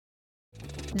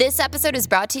This episode is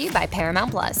brought to you by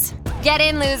Paramount Plus. Get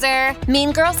in, loser!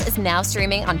 Mean Girls is now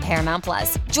streaming on Paramount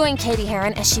Plus. Join Katie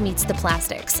Heron as she meets the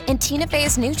plastics in Tina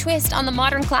Fey's new twist on the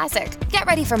modern classic. Get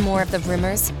ready for more of the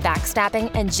rumors,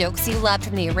 backstabbing, and jokes you loved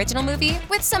from the original movie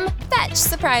with some fetch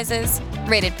surprises.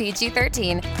 Rated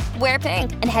PG-13. Wear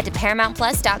pink and head to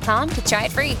ParamountPlus.com to try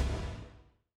it free.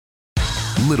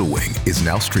 Little Wing is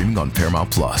now streaming on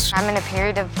Paramount Plus. I'm in a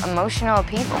period of emotional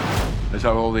upheaval. Is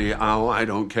that all the I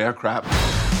don't care crap?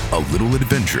 A little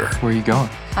adventure. Where are you going?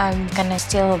 I'm gonna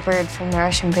steal a bird from the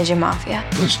Russian pigeon mafia.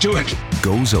 Let's do it.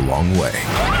 Goes a long way.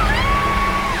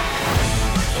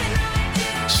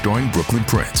 Starring Brooklyn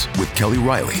Prince with Kelly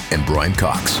Riley and Brian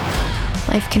Cox.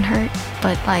 Life can hurt,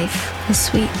 but life is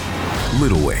sweet.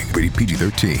 Little Wing, rated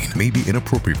PG-13, may be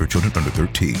inappropriate for children under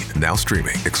 13. Now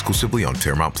streaming exclusively on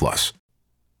Paramount Plus.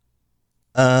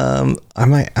 Are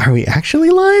we actually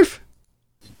live?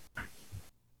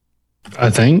 I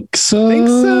think so.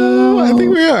 I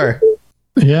think we are.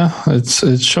 Yeah,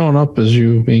 it's showing up as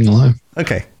you being live.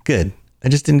 Okay, good. I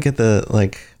just didn't get the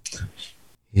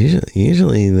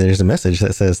usually there's a message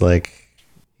that says blah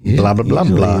blah blah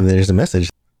blah. There's a message.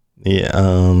 Yeah.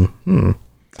 Well,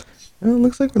 it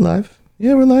looks like we're live.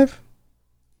 Yeah, we're live.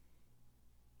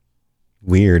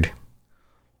 Weird.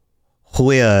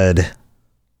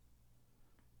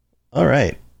 All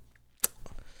right.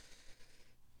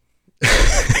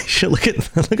 look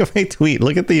at my tweet.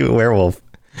 Look at the werewolf.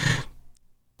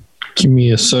 Give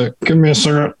me a sec.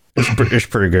 It's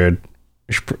pretty good.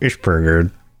 It's pretty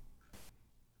good.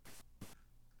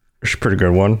 It's a pretty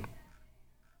good one.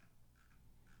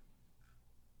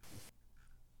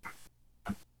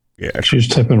 Yeah, she's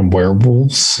typing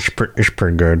werewolves. It's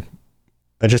pretty good.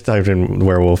 I just typed in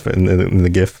werewolf in the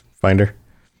GIF finder,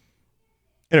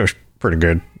 and it was pretty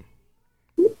good.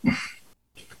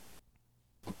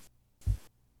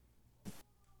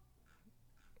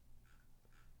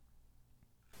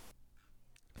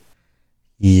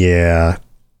 Yeah,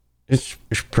 it's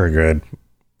pretty good.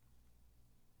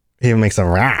 He even makes a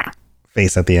rah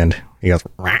face at the end. He goes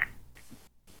rah.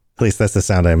 At least that's the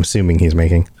sound I'm assuming he's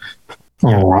making.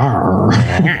 Here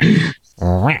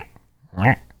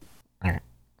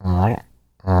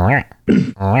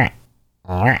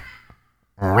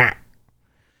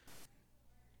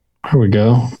we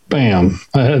go. Bam.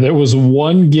 There was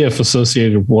one GIF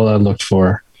associated with what I looked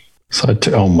for. So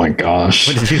oh my gosh.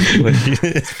 What did you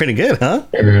it's pretty good, huh?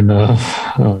 Fair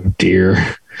enough. Oh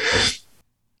dear.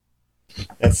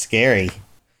 That's scary.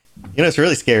 You know, it's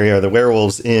really scary are the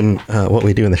werewolves in What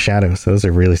We Do in the Shadows. Those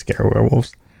are really scary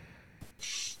werewolves.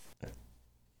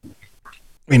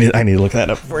 I need to look that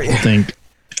up for you. I think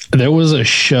there was a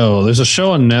show. There's a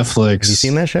show on Netflix. Have you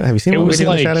seen that show? Have you seen What We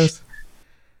Do in the Shadows?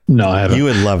 No, I haven't. You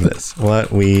would love this.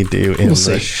 What We Do in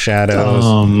the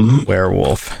Shadows.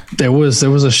 Werewolf. There was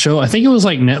a show. I think it was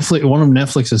like Netflix, one of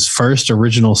Netflix's first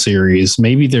original series,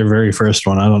 maybe their very first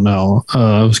one. I don't know.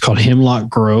 It was called Hemlock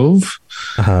Grove.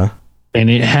 And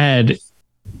it had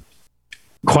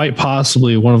quite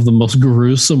possibly one of the most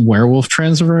gruesome werewolf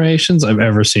transformations I've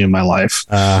ever seen in my life.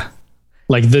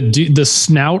 Like the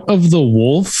snout of the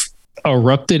wolf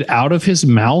erupted out of his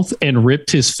mouth and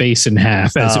ripped his face in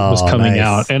half as it was coming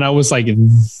out. And I was like,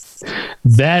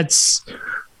 that's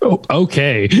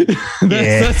okay.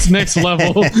 That's next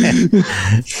level.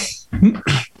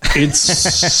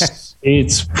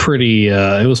 It's pretty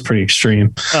it was pretty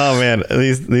extreme. Oh man,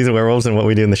 these werewolves and What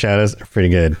We Do in the Shadows are pretty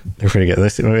good. They're pretty good.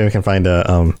 Let's see, maybe we can find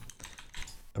a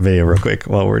video real quick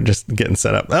while we're just getting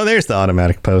set up. Oh, there's the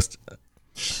automatic post.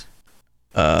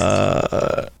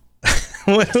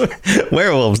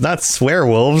 Werewolves, not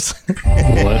swearwolves.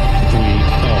 There we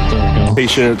go.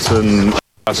 T-shirts and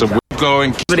some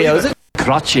going Videos.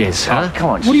 Crotches, huh?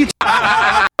 Come on. What are you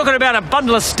talking about? A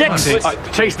bundle of sticks.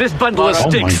 Chase this bundle of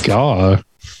sticks. Oh my god.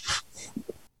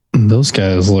 Those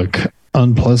guys look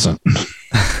unpleasant.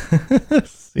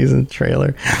 Season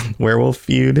trailer. Werewolf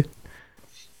feud.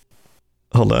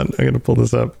 Hold on, I'm gonna pull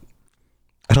this up.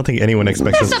 I don't think anyone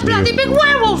expects us to do. There's a bloody big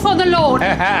werewolf on the lawn.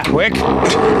 Quick.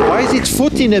 Why is its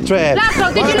foot in the trash?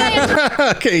 Laszlo, did you lay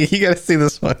it? Okay, you gotta see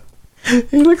this one.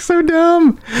 He looks so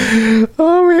dumb.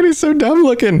 Oh man, he's so dumb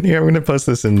looking. Here, I'm gonna post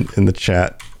this in the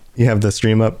chat. You have the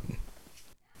stream up.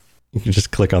 You can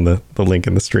just click on the link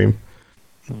in the stream.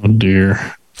 Oh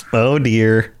dear. Oh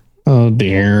dear. Oh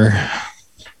dear.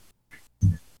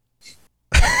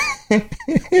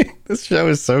 This show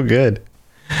is so good.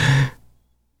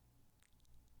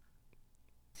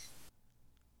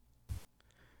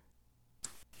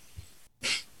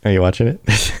 Are you watching it?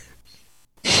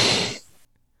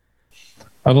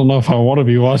 I don't know if I want to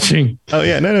be watching. Oh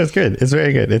yeah, no, it's good. It's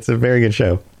very good. It's a very good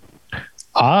show.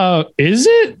 Is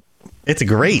it? It's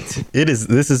great. It is.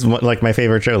 This is like my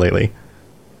favorite show lately.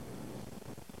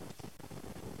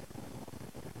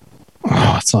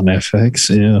 Oh, it's on FX.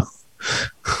 Yeah.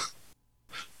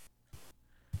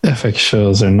 FX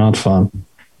shows are not fun.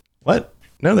 What?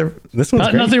 No, this one's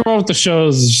great. Nothing wrong with the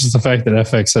shows. It's just the fact that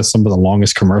FX has some of the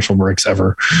longest commercial breaks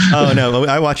ever. Oh, no.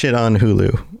 I watch it on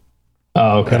Hulu.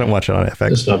 Oh, okay. I don't watch it on FX.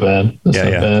 That's not bad. That's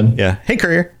not bad. Yeah. Hey,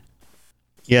 Courier.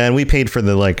 Yeah, and we paid for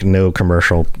the like no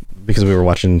commercial because we were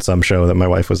watching some show that my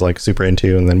wife was like super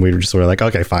into, and then we were just sort of like,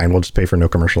 okay, fine, we'll just pay for no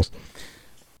commercials.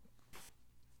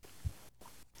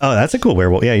 Oh, that's a cool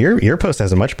werewolf. Yeah, your post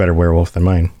has a much better werewolf than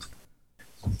mine.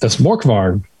 That's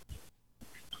Morkvarg.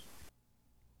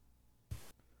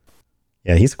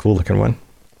 Yeah, he's a cool looking one.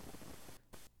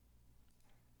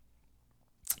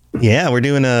 Yeah, we're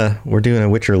doing a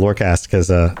Witcher lorecast because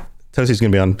Toasty's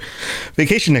gonna be on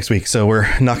vacation next week, so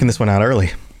we're knocking this one out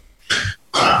early.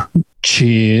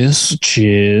 Cheers.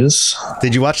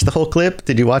 Did you watch the whole clip?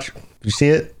 Did you see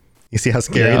it? You see how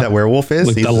scary that werewolf is?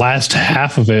 Like the last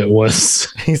half of it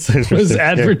was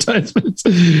advertisements.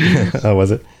 Oh, was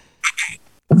it?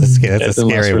 That's a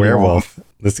scary werewolf.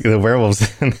 The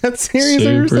werewolves in that series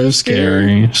are so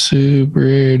scary. Super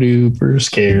duper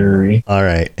scary. All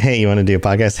right. Hey, you want to do a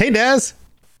podcast? Hey, Daz.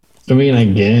 I mean, I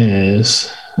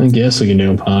guess we can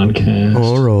do a podcast.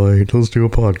 All right, let's do a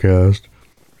podcast.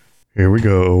 Here we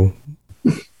go.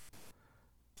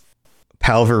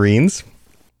 Palverines.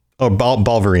 Oh,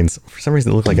 Balverines. For some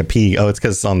reason, it looked like a P. Oh, it's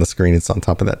because it's on the screen. It's on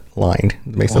top of that line.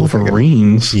 It makes it look like a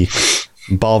P.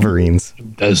 Balverines.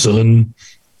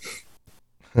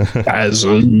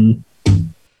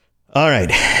 All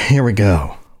right, here we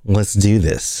go. Let's do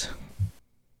this.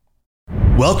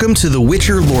 Welcome to the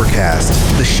Witcher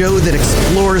Lorecast, the show that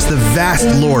explores the vast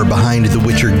lore behind the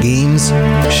Witcher games,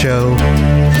 show,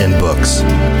 and books.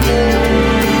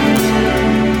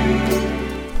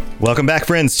 Welcome back,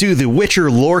 friends, to the Witcher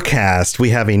Lorecast. We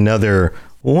have another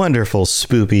wonderful,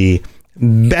 spoopy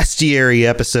Bestiary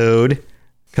episode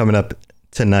coming up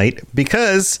tonight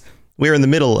because we're in the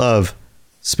middle of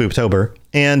Spooptober,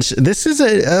 and this is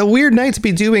a weird night to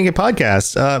be doing a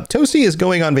podcast. Toasty is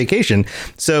going on vacation,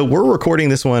 so we're recording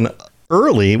this one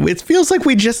early. It feels like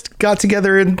we just got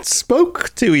together and spoke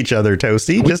to each other,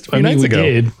 Toasty, just a few nights ago.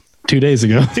 Did 2 days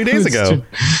ago. 2 days ago.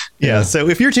 Yeah. So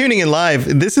if you're tuning in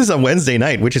live, this is a Wednesday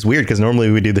night, which is weird because normally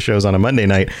we do the shows on a Monday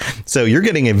night. So you're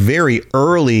getting a very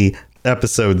early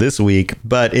episode this week,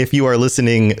 but if you are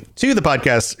listening to the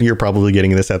podcast, you're probably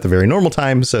getting this at the very normal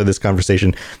time, so this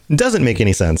conversation doesn't make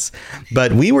any sense.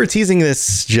 But we were teasing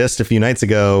this just a few nights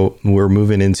ago. We're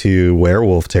moving into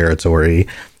werewolf territory,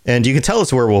 and you can tell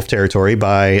it's werewolf territory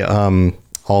by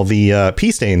all the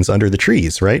pee stains under the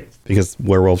trees, right? Because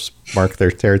werewolves mark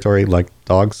their territory like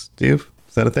dogs do.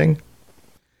 Is that a thing?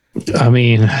 I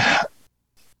mean,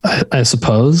 I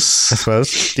suppose.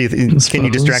 Can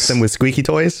you distract them with squeaky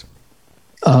toys?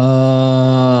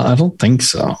 I don't think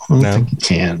so. I don't think you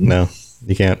can. No,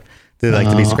 you can't. They like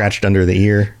to be scratched under the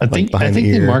ear. I think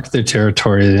they mark their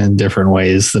territory in different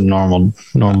ways than normal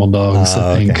dogs.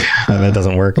 I think that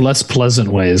doesn't work. Less pleasant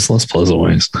ways.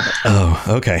 Oh,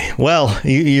 okay. Well,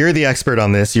 you're the expert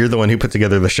on this. You're the one who put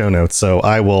together the show notes, so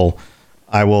I will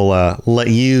let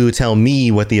you tell me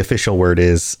what the official word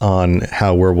is on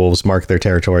how werewolves mark their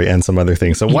territory and some other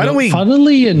things. So why don't we?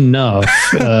 Funnily enough,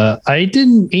 I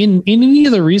didn't in any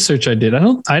of the research I did.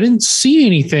 I didn't see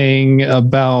anything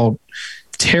about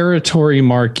territory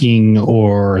marking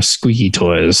or squeaky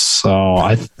toys. So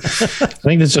I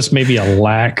think that's just maybe a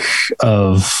lack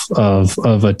of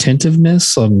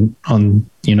attentiveness on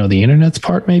the internet's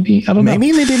part. Maybe I don't know.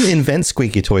 Maybe they didn't invent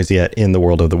squeaky toys yet in the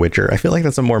world of The Witcher. I feel like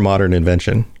that's a more modern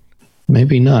invention.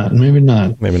 Maybe not.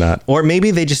 Or maybe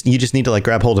you just need to like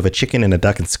grab hold of a chicken and a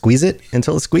duck and squeeze it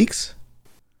until it squeaks.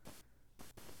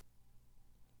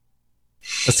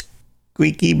 A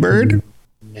squeaky bird.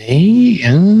 Maybe.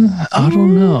 I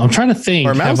don't know. I'm trying to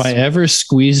think. Have I ever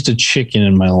squeezed a chicken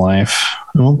in my life?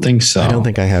 I don't think so. I don't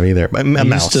think I have either. But a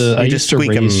mouse. I used to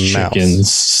raise chickens,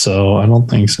 so I don't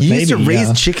think so. You used to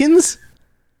raise chickens?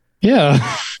 Yeah.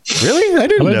 Really? I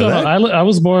didn't know that. I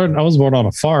was born on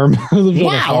a farm. I lived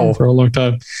on a farm for a long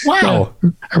time. Wow.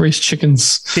 Yeah, I raised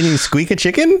chickens. Can you squeak a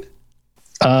chicken?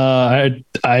 I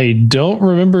don't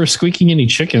remember squeaking any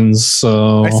chickens,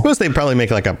 so I suppose they'd probably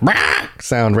make like a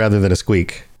sound rather than a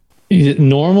squeak.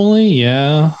 Normally,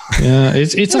 yeah.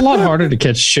 It's a lot harder to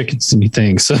catch chickens than you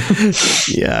think. So,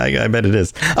 yeah, I bet it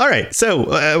is. All right, so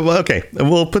okay,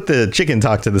 we'll put the chicken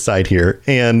talk to the side here,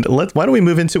 and why don't we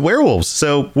move into werewolves?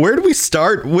 So, where do we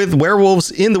start with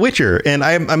werewolves in The Witcher? And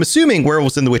I'm assuming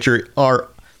werewolves in The Witcher are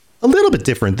a little bit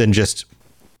different than just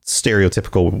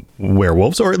stereotypical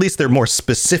werewolves, or at least they're more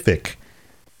specific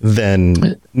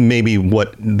than maybe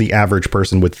what the average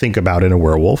person would think about in a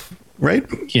werewolf, right?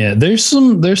 Yeah, there's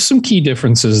some key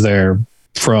differences there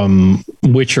from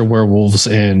Witcher werewolves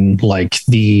and like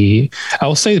I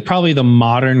will say probably the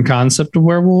modern concept of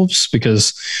werewolves,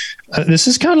 because this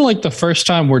is kind of like the first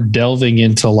time we're delving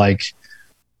into like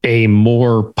a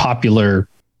more popular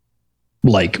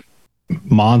like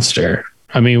monster.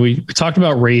 I mean, we talked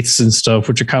about wraiths and stuff,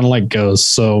 which are kind of like ghosts,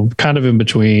 so kind of in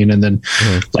between. And then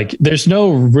like there's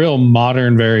no real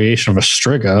modern variation of a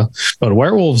striga, but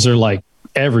werewolves are like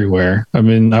everywhere. I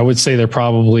mean, I would say they're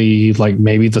probably like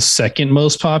maybe the second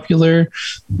most popular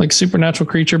like supernatural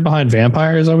creature behind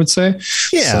vampires, I would say.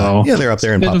 Yeah. So yeah, they're up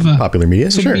there in popular media.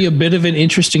 This will be a bit of an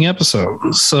interesting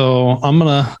episode. So I'm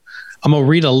gonna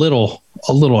read a little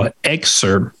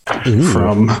excerpt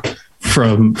from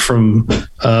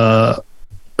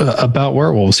about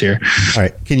werewolves here. All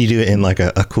right. Can you do it in like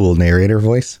a cool narrator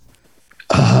voice?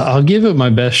 I'll give it my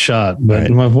best shot,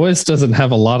 but my voice doesn't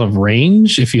have a lot of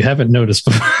range, if you haven't noticed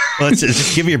before. Well, let's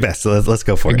just give it your best. So let's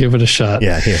go for it. Give it a shot.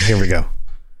 Yeah, here we go.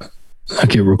 I'll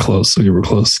get real close.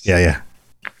 Yeah.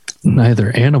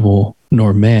 Neither animal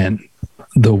nor man,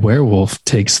 the werewolf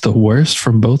takes the worst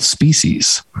from both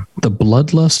species, the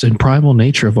bloodlust and primal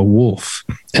nature of a wolf,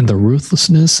 and the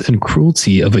ruthlessness and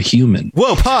cruelty of a human.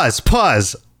 Whoa,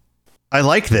 pause. I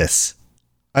like this.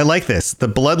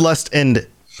 The bloodlust and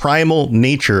primal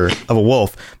nature of a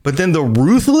wolf, but then the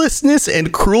ruthlessness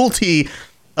and cruelty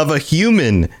of a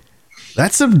human.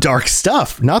 That's some dark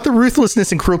stuff. Not the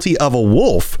ruthlessness and cruelty of a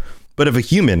wolf, but of a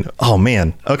human. Oh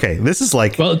man. Okay. This is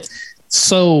like, well,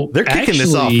 so they're kicking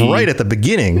this off right at the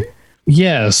beginning.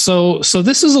 Yeah. So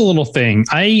this is a little thing.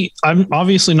 I'm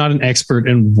obviously not an expert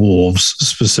in wolves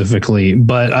specifically,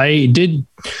 but I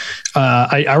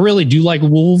really do like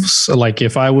wolves. Like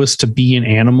if I was to be an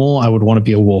animal, I would want to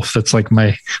be a wolf. That's like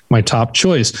my top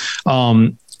choice.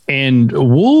 And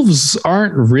wolves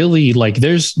aren't really like,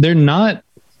 they're not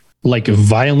like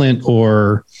violent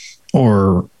or,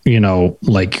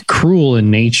 like cruel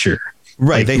in nature.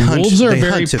 Right. Like, wolves are a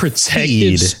very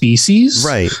protective species.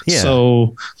 Right. Yeah.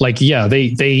 So like, yeah,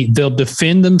 they'll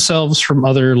defend themselves from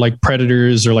other like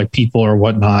predators or like people or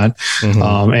whatnot.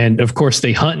 Mm-hmm. And of course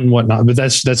they hunt and whatnot, but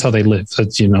that's how they live.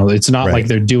 That's, it's not like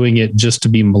they're doing it just to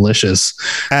be malicious.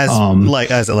 As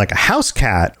a house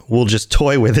cat will just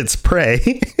toy with its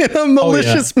prey in a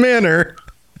malicious manner.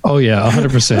 Oh yeah,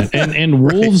 100%. And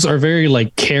wolves are very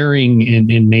like caring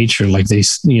in nature. Like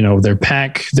their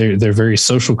pack, they're very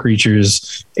social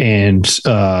creatures, and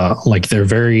like they're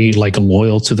very like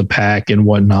loyal to the pack and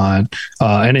whatnot.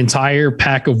 An entire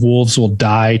pack of wolves will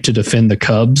die to defend the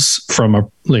cubs from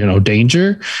a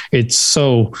danger. It's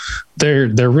so they're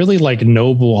really like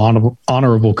noble,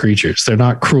 honorable creatures. They're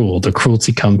not cruel. The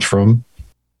cruelty comes from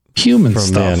human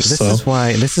stuff.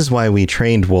 Man. This is why we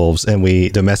trained wolves and we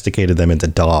domesticated them into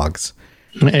dogs.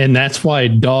 And that's why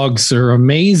dogs are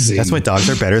amazing. That's why dogs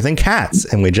are better than cats.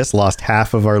 And we just lost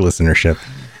half of our listenership.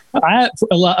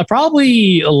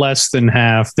 Probably less than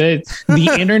half. The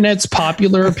internet's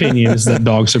popular opinion is that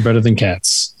dogs are better than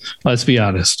cats. Let's be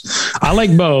honest. I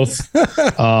like both.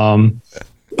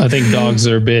 I think dogs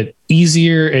are a bit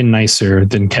easier and nicer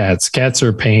than cats. Cats are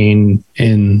a pain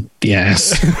in the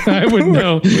ass. I would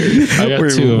know. I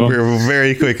got two of them. We're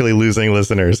very quickly losing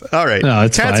listeners. All right. No,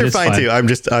 cats are fine too. I'm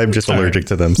just allergic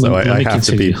to them, so I have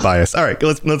to be biased. All right,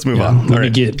 let's move on. Let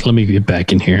me get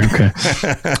back in here. Okay.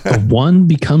 One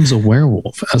becomes a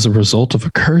werewolf as a result of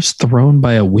a curse thrown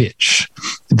by a witch.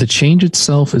 The change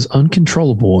itself is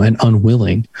uncontrollable and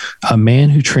unwilling. A man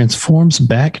who transforms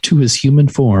back to his human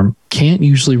form can't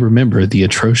usually remember the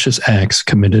atrocious acts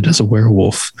committed as a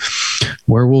werewolf.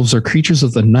 Werewolves are creatures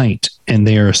of the night, and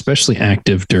they are especially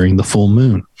active during the full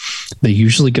moon. They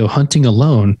usually go hunting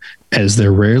alone, as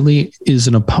there rarely is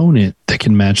an opponent that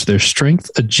can match their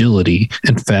strength, agility,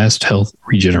 and fast health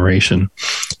regeneration.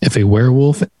 If a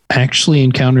werewolf actually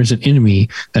encounters an enemy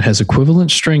that has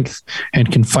equivalent strength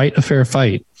and can fight a fair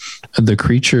fight, the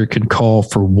creature can call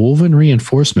for wolven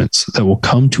reinforcements that will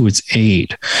come to its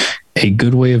aid. A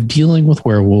good way of dealing with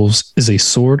werewolves is a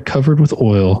sword covered with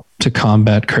oil to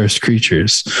combat cursed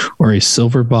creatures, or a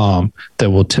silver bomb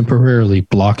that will temporarily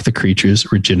block the creature's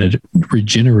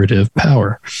regenerative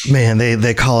power. Man,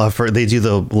 they call out they do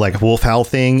the like wolf howl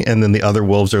thing, and then the other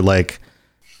wolves are like,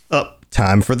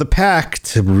 time for the pack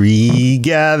to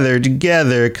regather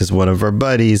together because one of our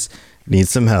buddies needs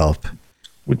some help.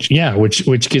 Which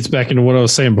gets back into what I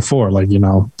was saying before. Like,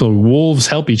 the wolves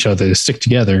help each other to stick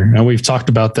together. And we've talked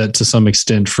about that to some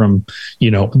extent from,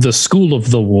 the school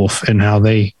of the wolf and how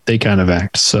they kind of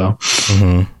act. So,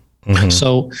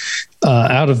 So,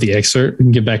 out of the excerpt, we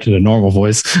can get back to the normal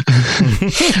voice.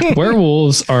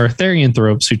 Werewolves are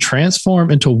therianthropes who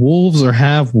transform into wolves or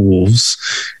have wolves.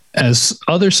 As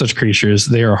other such creatures,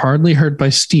 they are hardly hurt by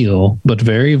steel, but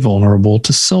very vulnerable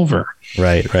to silver.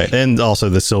 Right. And also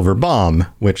the silver bomb,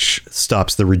 which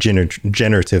stops the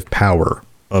regenerative power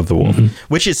of the wolf,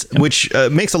 which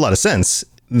makes a lot of sense.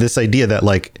 This idea that,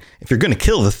 like, if you're going to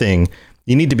kill the thing,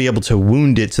 you need to be able to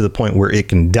wound it to the point where it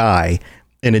can die.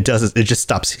 And it just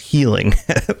stops healing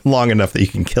long enough that you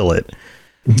can kill it.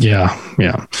 Yeah.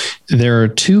 There are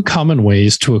two common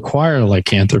ways to acquire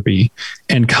lycanthropy,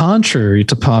 and contrary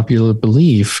to popular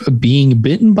belief, being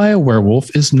bitten by a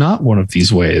werewolf is not one of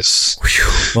these ways.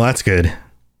 Well, that's good.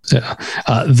 Yeah.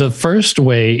 The first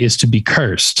way is to be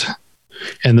cursed,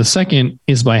 and the second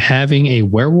is by having a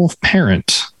werewolf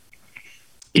parent.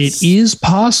 It is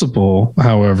possible,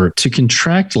 however, to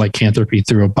contract lycanthropy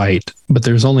through a bite, but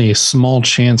there's only a small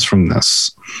chance from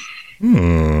this.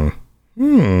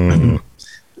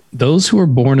 Those who are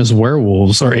born as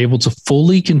werewolves are able to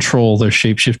fully control their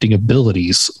shape-shifting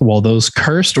abilities, while those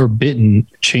cursed or bitten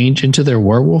change into their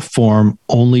werewolf form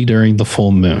only during the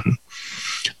full moon.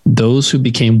 Those who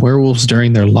became werewolves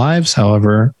during their lives,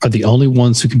 however, are the only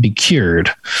ones who can be cured.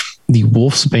 The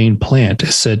wolfsbane plant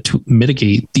is said to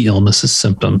mitigate the illness's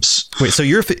symptoms. Wait, so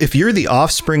if you're the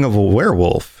offspring of a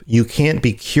werewolf, you can't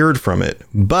be cured from it,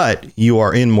 but you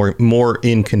are more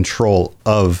in control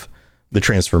of the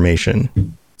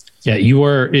transformation. Yeah, you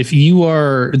are. If you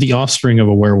are the offspring of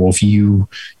a werewolf, you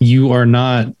are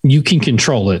not. You can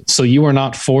control it, so you are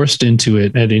not forced into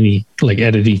it at any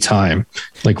time.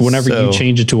 Like whenever you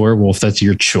change it to a werewolf, that's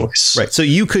your choice. Right. So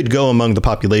you could go among the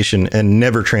population and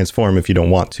never transform if you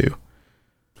don't want to.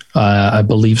 I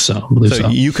believe so. So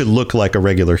you could look like a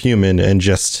regular human and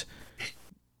just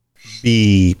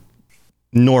be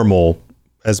normal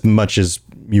as much as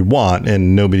you want,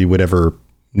 and nobody would ever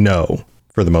know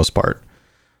for the most part.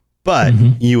 But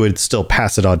you would still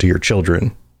pass it on to your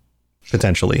children,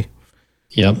 potentially.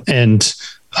 Yep. And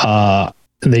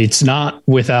it's not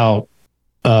without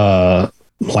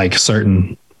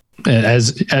certain,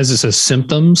 as it says,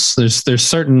 symptoms. There's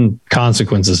certain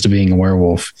consequences to being a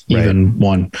werewolf, even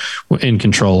one in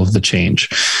control of the change.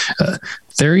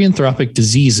 Therianthropic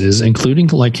diseases, including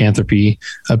lycanthropy,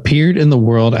 appeared in the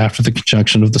world after the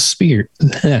conjunction of the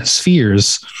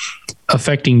spheres,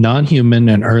 affecting non-human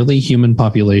and early human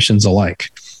populations alike.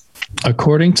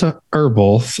 According to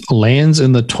Erbolth, lands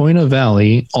in the Toyna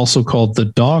Valley, also called the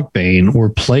Dogbane, were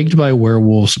plagued by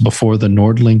werewolves before the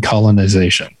Nordling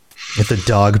colonization. The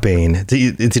Dogbane.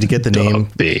 Did he get the name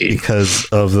because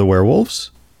of the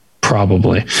werewolves?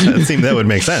 Probably. That would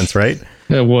make sense, right?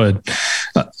 It would.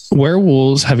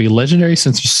 Werewolves have a legendary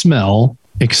sense of smell,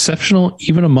 exceptional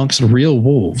even amongst real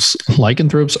wolves.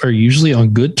 Lycanthropes are usually on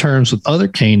good terms with other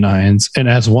canines, and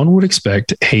as one would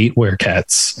expect, hate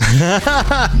werecats.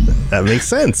 That makes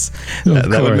sense.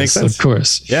 That would make sense. Of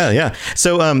course. Yeah.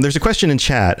 So there's a question in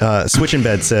chat. Switch in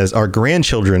Bed says, are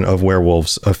grandchildren of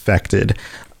werewolves affected?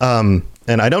 And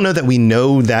I don't know that we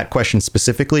know that question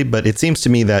specifically, but it seems to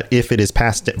me that if it is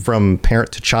passed from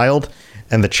parent to child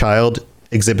and the child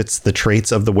exhibits the traits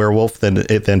of the werewolf, then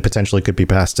it then potentially could be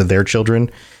passed to their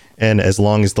children. And as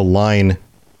long as the line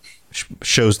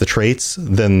shows the traits,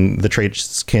 then the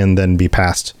traits can then be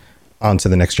passed on to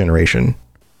the next generation.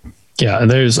 Yeah,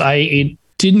 it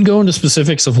didn't go into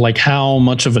specifics of like how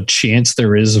much of a chance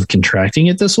there is of contracting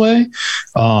it this way.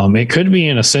 It could be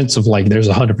in a sense of like there's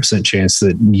 100% chance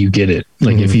that you get it.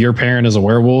 Like if your parent is a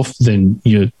werewolf, then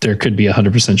there could be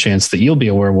 100% chance that you'll be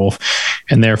a werewolf,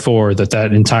 and therefore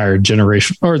that entire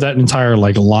generation or that entire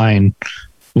like line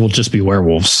will just be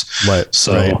werewolves. Right.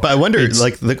 So, right. But I wonder,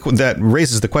 like that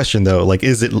raises the question though, like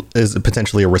is it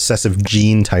potentially a recessive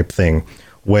gene type thing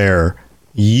where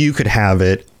you could have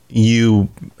it? You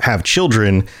have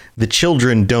children, the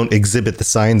children don't exhibit the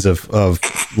signs of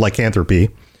lycanthropy,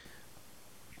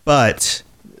 but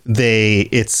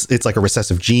it's like a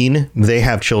recessive gene. They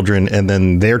have children and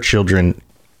then their children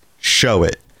show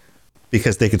it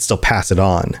because they could still pass it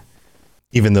on,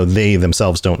 even though they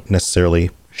themselves don't necessarily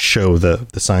show the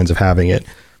signs of having it.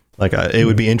 Like it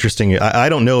would be interesting. I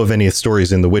don't know of any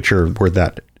stories in The Witcher where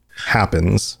that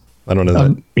happens. I don't know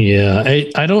that. Yeah,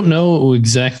 I don't know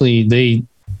exactly.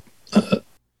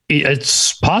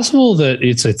 It's possible that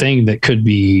it's a thing that could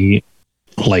be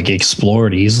like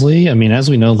explored easily. I mean, as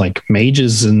we know, like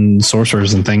mages and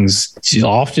sorcerers and things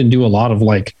often do a lot of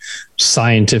like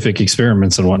scientific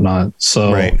experiments and whatnot.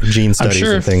 So gene studies, I'm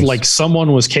sure and things. If like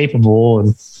someone was capable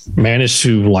and managed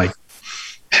to like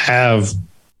have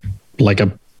like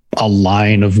a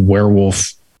line of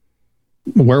werewolves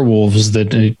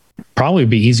that probably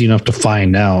be easy enough to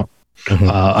find out.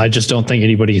 I just don't think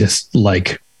anybody is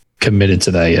like committed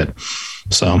to that yet.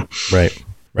 So right.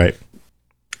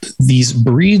 These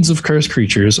breeds of cursed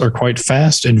creatures are quite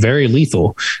fast and very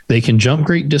lethal. They can jump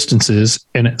great distances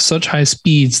and at such high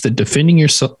speeds that defending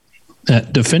yourself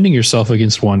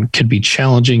against one could be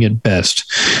challenging at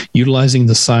best. Utilizing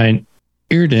the sign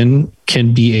Irden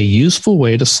can be a useful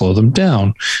way to slow them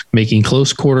down, making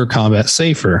close quarter combat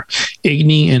safer.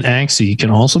 Igni and Axie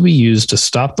can also be used to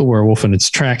stop the werewolf in its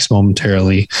tracks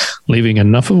momentarily, leaving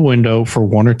enough of a window for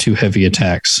one or two heavy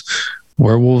attacks.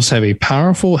 Werewolves have a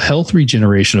powerful health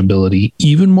regeneration ability,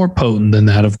 even more potent than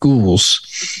that of ghouls.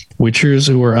 Witchers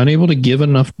who are unable to give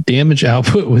enough damage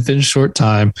output within a short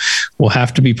time will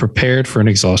have to be prepared for an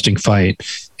exhausting fight,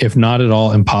 if not at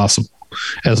all impossible.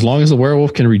 As long as the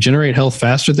werewolf can regenerate health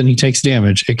faster than he takes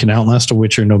damage, it can outlast a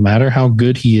witcher no matter how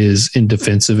good he is in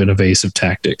defensive and evasive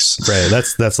tactics. Right.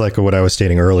 That's like what I was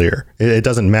stating earlier. It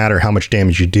doesn't matter how much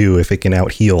damage you do if it can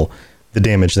out heal the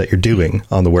damage that you're doing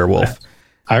on the werewolf.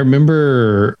 I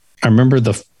remember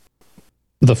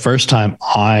the first time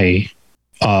I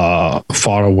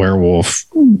fought a werewolf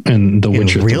in The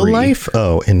Witcher 3. In real life?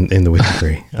 Oh, in The Witcher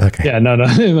 3. Okay. Yeah, no,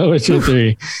 in The Witcher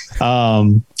 3.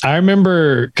 I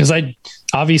remember because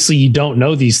obviously you don't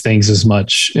know these things as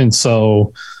much. And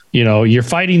so, you're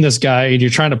fighting this guy and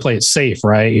you're trying to play it safe,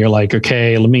 right? You're like,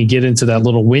 okay, let me get into that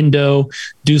little window,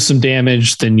 do some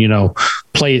damage, then,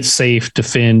 play it safe,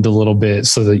 defend a little bit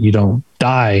so that you don't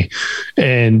die.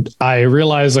 And I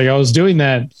realized I was doing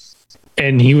that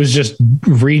and he was just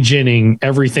regenning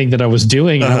everything that I was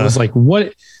doing. And I was like,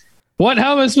 what,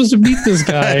 how am I supposed to beat this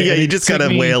guy? Yeah. You just got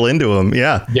to wail into him.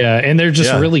 Yeah. Yeah. And they're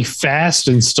just really fast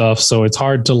and stuff. So it's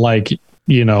hard to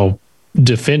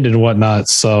defend and whatnot.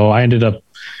 So I ended up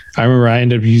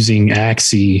using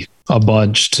Axie a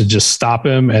bunch to just stop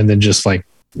him and then just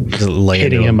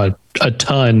hitting him a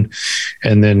ton.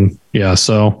 And then,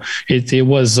 so it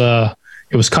was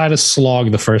kind of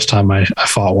slog the first time I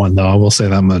fought one, though. I will say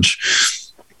that much.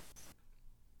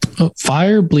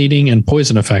 Fire, bleeding, and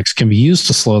poison effects can be used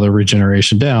to slow their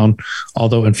regeneration down,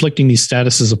 although inflicting these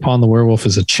statuses upon the werewolf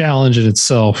is a challenge in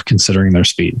itself, considering their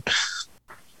speed.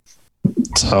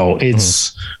 So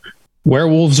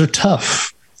werewolves are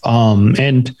tough.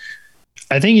 And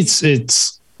I think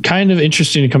it's kind of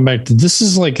interesting to come back to this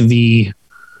is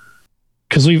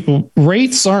because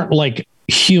wraiths aren't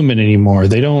human anymore.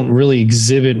 They don't really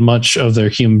exhibit much of their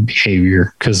human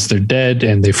behavior because they're dead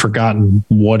and they've forgotten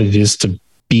what it is to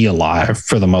be alive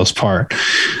for the most part.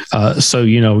 So,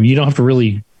 you don't have to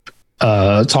really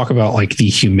talk about the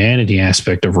humanity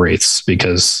aspect of wraiths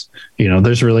because,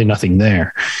 there's really nothing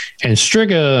there. And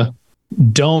Striga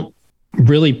don't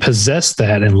really possess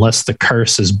that unless the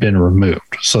curse has been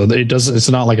removed. So it's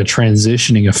not like a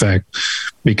transitioning effect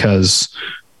because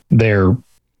they're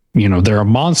a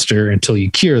monster until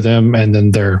you cure them. And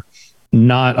then they're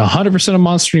not 100% a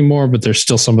monster anymore, but there's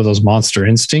still some of those monster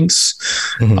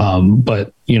instincts.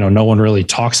 But no one really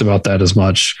talks about that as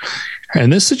much.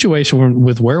 And this situation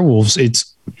with werewolves,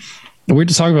 it's weird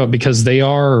to talk about because they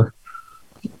are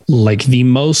the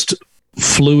most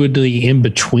fluidly in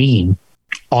between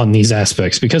on these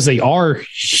aspects because they are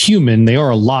human, they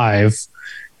are alive.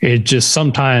 It just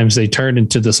sometimes they turn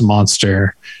into this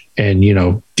monster and,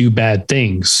 do bad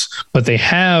things, but they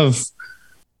have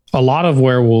a lot of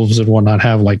werewolves and whatnot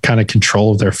have kind of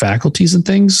control of their faculties and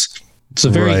things. It's a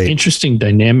very interesting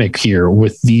dynamic here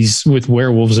with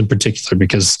werewolves in particular,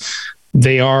 because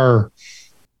they are,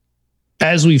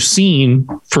 as we've seen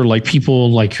for people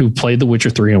who played The Witcher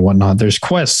 3 and whatnot, there's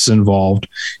quests involved.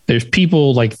 There's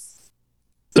people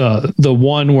the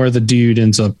one where the dude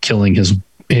ends up killing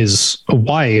his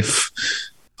wife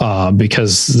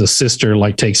because the sister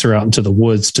takes her out into the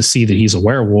woods to see that he's a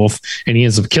werewolf, and he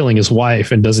ends up killing his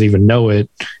wife and doesn't even know it,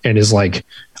 and is like,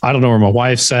 I don't know where my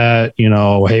wife's at,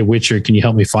 hey Witcher, can you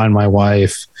help me find my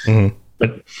wife?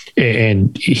 But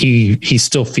he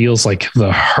still feels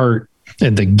the hurt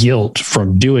and the guilt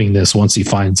from doing this once he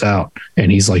finds out,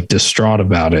 and he's distraught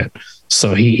about it.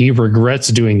 So he regrets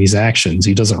doing these actions.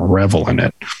 He doesn't revel in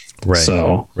it. Right.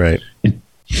 So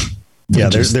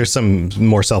there's some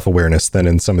more self-awareness than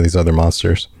in some of these other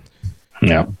monsters.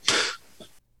 Yeah.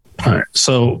 All right.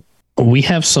 So we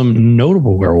have some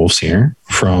notable werewolves here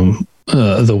from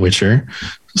The Witcher.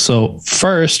 So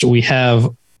first we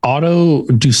have Otto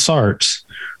Dussart,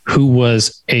 who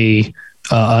was a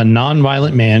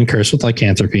non-violent man cursed with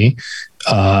lycanthropy.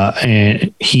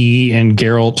 And he and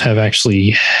Geralt have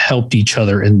actually helped each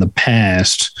other in the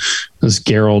past, as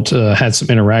Geralt had some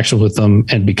interaction with them,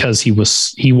 and because he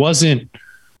didn't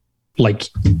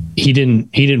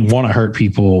want to hurt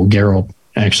people, Geralt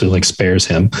actually like spares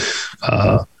him.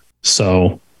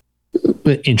 So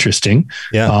interesting.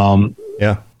 Yeah.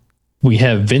 Yeah. We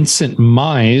have Vincent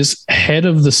Mize, head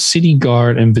of the city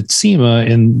guard in Vitsima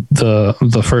in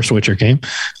the first Witcher game.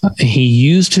 He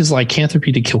used his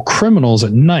lycanthropy to kill criminals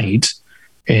at night,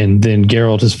 and then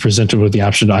Geralt is presented with the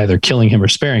option of either killing him or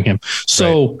sparing him.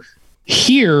 So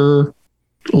here,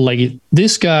 like,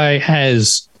 this guy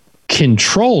has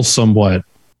control somewhat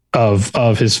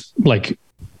of his, like,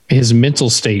 his mental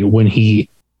state when he,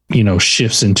 you know,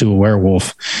 shifts into a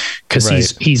werewolf, because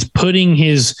he's putting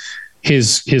his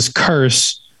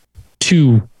curse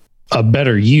to a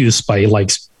better use by,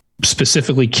 like,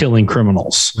 specifically killing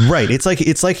criminals. Right. It's like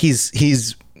he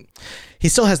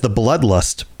still has the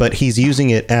bloodlust, but he's using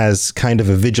it as kind of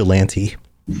a vigilante.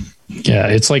 Yeah,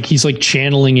 it's like he's like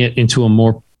channeling it into a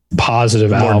more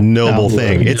positive, more noble outlook.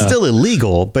 thing. It's still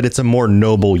illegal, but it's a more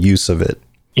noble use of it.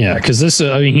 Yeah, because this,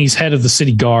 I mean, he's head of the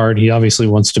city guard. He obviously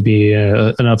wants to be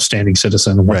an upstanding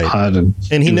citizen and whatnot. And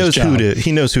he knows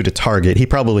who to target. He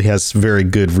probably has very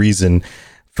good reason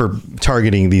for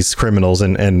targeting these criminals,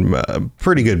 and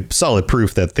pretty good solid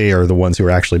proof that they are the ones who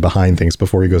are actually behind things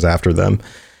before he goes after them.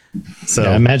 So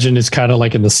I imagine it's kind of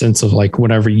like in the sense of, like,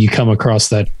 whenever you come across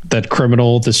that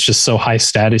criminal that's just so high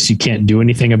status you can't do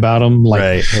anything about him. Like,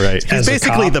 right. He's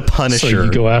basically the Punisher. So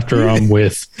you go after him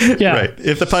with Right.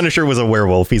 If the Punisher was a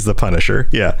werewolf, he's the Punisher.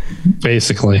 Yeah.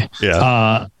 Basically.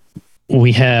 Yeah.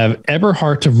 We have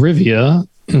Eberhard of Rivia,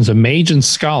 who's a mage and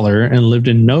scholar and lived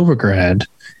in Novigrad,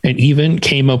 and even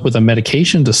came up with a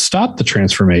medication to stop the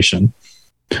transformation.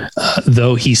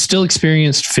 Though he still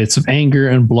experienced fits of anger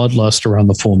and bloodlust around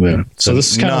the full moon. So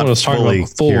this is kind of what I was talking about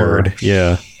before. Cured.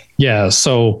 Yeah. Yeah.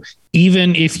 So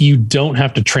even if you don't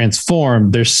have to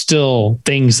transform, there's still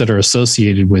things that are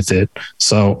associated with it.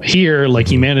 So here, like,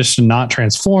 he managed to not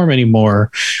transform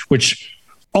anymore, which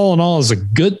all in all is a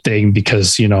good thing,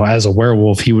 because, you know, as a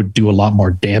werewolf, he would do a lot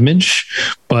more damage,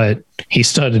 but he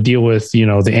still had to deal with, you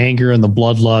know, the anger and the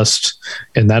bloodlust,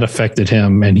 and that affected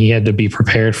him. And he had to be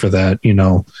prepared for that, you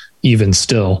know, even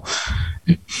still,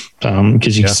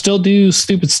 because you still do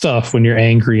stupid stuff when you're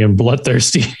angry and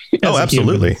bloodthirsty. Oh,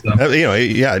 absolutely. Human, so. You know,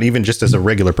 yeah. Even just as a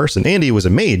regular person. And he was a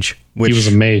mage. He was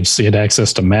a mage, so he had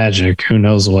access to magic. Who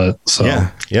knows what? So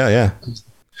yeah.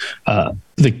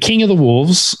 The King of the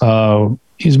Wolves,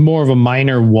 he's more of a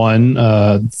minor one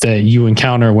that you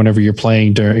encounter whenever you're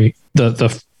playing during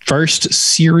the first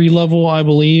Ciri level, I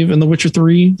believe, in The Witcher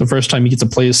 3. The first time you get to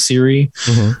play as Ciri,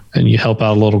 and you help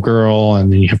out a little girl,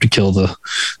 and then you have to kill the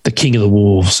King of the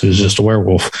Wolves, who's just a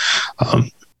werewolf.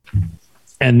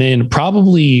 And then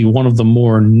probably one of the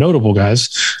more notable guys,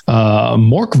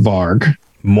 Morkvarg.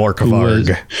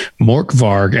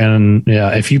 And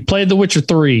yeah, if you played The Witcher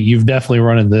 3, you've definitely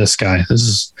run into this guy.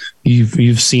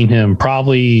 You've seen him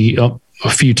probably a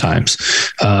few times.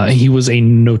 He was a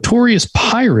notorious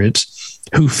pirate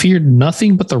who feared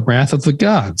nothing but the wrath of the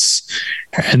gods,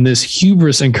 and this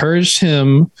hubris encouraged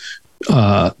him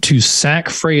to sack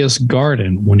Freya's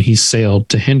garden when he sailed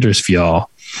to Hindersfjall.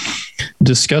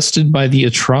 Disgusted by the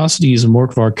atrocities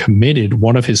Morkvarg committed,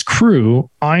 one of his crew,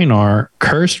 Einar,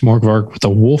 cursed Morkvarg with a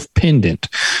wolf pendant.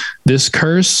 This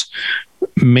curse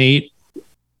made...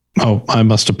 Oh, I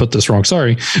must have put this wrong.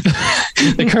 Sorry.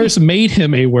 The curse made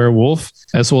him a werewolf,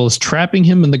 as well as trapping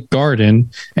him in the garden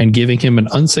and giving him an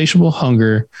insatiable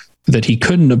hunger that he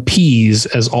couldn't appease,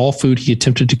 as all food he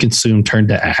attempted to consume turned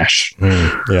to ash.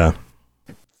 Yeah.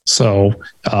 So,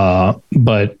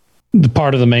 but the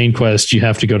part of the main quest, you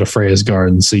have to go to Freya's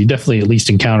garden. So you definitely at least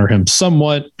encounter him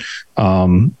somewhat.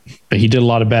 But he did a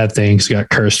lot of bad things, got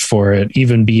cursed for it,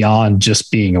 even beyond just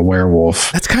being a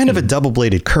werewolf. That's kind of a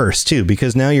double-bladed curse too,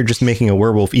 because now you're just making a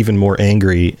werewolf even more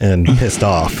angry and pissed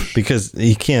off because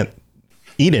he can't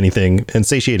eat anything and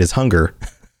satiate his hunger.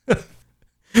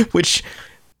 Which,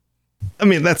 I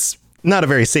mean, that's not a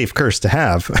very safe curse to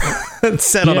have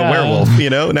set on a werewolf, you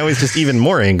know? Now he's just even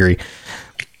more angry.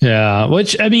 Yeah,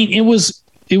 which, I mean, it was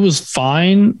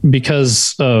fine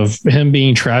because of him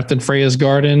being trapped in Freya's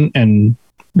garden, and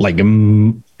like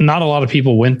not a lot of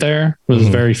people went there. There was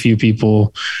very few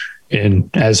people, and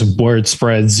as word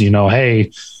spreads, you know,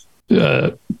 hey,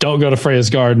 don't go to Freya's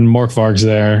garden, Morkvarg's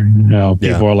there. You know,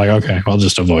 people are like, okay, I'll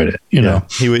just avoid it. You know,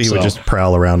 he would just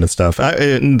prowl around and stuff.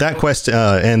 That quest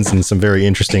ends in some very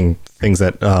interesting things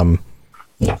that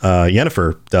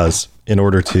Yennefer does in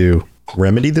order to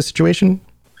remedy the situation.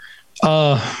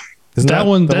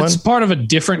 That's part of a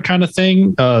different kind of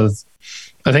thing. I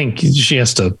think she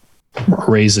has to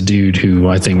raise a dude who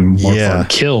I think Morkvarg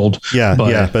killed.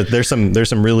 But there's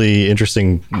some really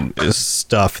interesting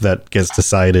stuff that gets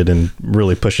decided and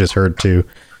really pushes her to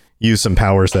use some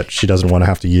powers that she doesn't want to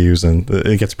have to use, and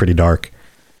it gets pretty dark.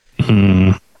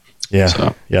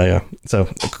 Yeah. So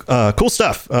cool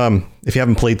stuff. If you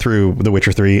haven't played through The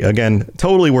Witcher 3, again,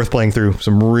 totally worth playing through.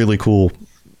 Some really cool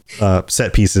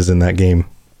set pieces in that game.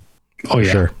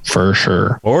 For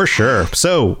sure.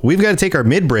 So we've got to take our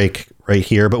mid break right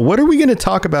here. But what are we going to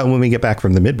talk about when we get back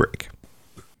from the mid break?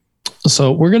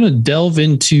 So we're going to delve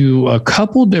into a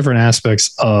couple different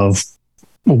aspects of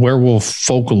werewolf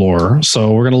folklore.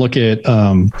 So we're going to look at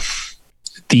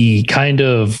the kind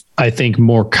of, I think,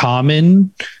 more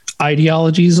common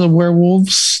ideologies of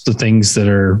werewolves, the things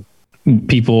that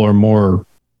people are more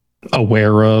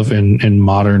aware of in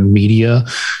modern media.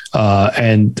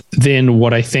 And then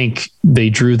what I think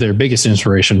they drew their biggest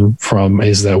inspiration from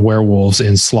is that werewolves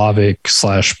in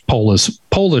Slavic/Polish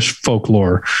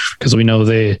folklore, because we know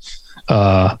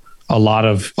a lot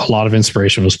of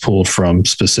inspiration was pulled from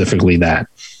specifically that.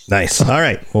 Nice. All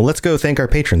right. Well, let's go thank our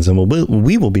patrons, and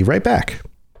we will be right back.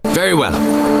 Very well.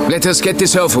 Let us get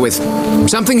this over with.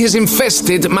 Something has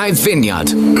infested my vineyard.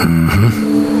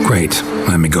 Mm-hmm. Great.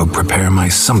 Let me go prepare my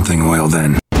something oil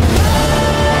then.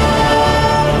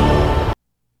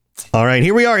 All right,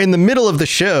 here we are in the middle of the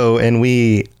show, and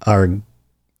we are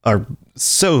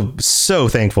so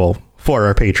thankful for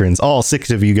our patrons, all 6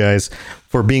 of you guys,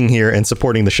 for being here and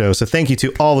supporting the show. So thank you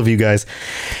to all of you guys.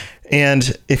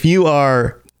 And if you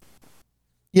are,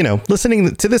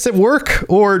 listening to this at work,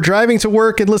 or driving to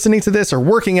work and listening to this, or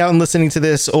working out and listening to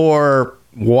this, or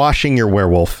washing your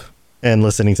werewolf and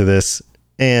listening to this,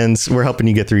 and we're helping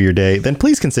you get through your day, then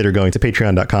please consider going to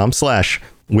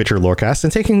patreon.com/Witcher Lorecast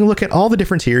and taking a look at all the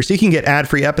different tiers. You can get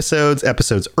ad-free episodes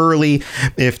early.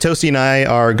 If Toasty and I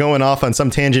are going off on some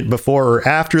tangent before or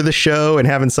after the show and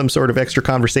having some sort of extra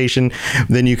conversation,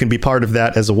 then you can be part of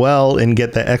that as well and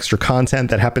get the extra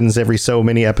content that happens every so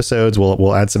many episodes.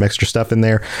 We'll add some extra stuff in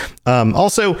there.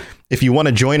 Also, if you want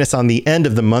to join us on the end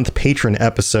of the month patron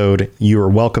episode, you are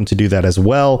welcome to do that as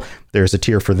well. There's a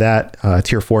tier for that.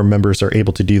 Tier 4 members are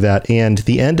able to do that. And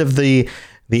the end of the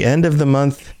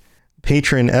month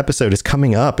patron episode is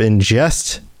coming up in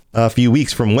just a few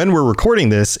weeks from when we're recording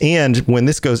this, and when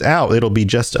this goes out, it'll be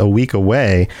just a week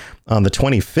away on the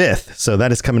 25th. So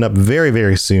that is coming up very,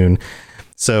 very soon.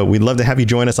 So we'd love to have you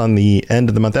join us on the end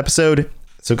of the month episode.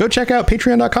 So go check out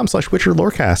patreon.com/Witcher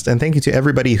Lorecast. And thank you to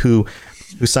everybody who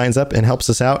signs up and helps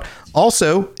us out.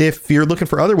 Also, if you're looking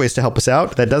for other ways to help us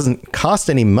out that doesn't cost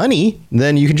any money,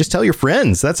 then you can just tell your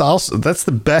friends. That's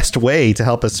the best way to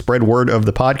help us spread word of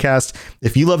the podcast.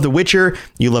 If you love The Witcher,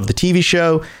 you love the TV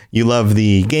show, you love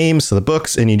the games, the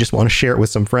books, and you just want to share it with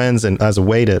some friends and as a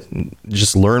way to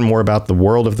just learn more about the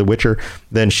world of The Witcher,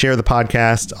 then share the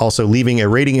podcast. Also, leaving a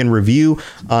rating and review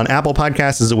on Apple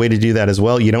Podcasts is a way to do that as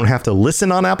well. You don't have to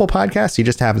listen on Apple Podcasts. You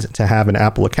just have to have an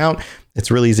Apple account. It's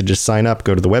really easy to just sign up,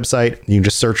 go to the website. You can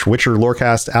just search Witcher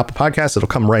Lorecast Apple Podcasts. It'll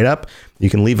come right up. You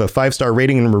can leave a 5-star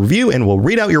rating and review, and we'll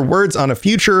read out your words on a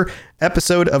future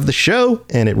episode of the show.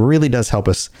 And it really does help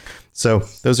us. So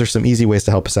those are some easy ways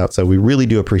to help us out. So we really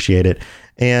do appreciate it.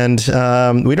 And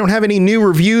we don't have any new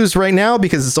reviews right now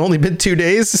because it's only been 2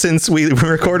 days since we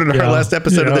recorded our last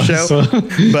episode of the show. So.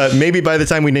 But maybe by the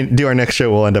time we do our next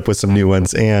show, we'll end up with some new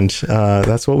ones. And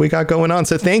that's what we got going on.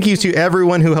 So thank you to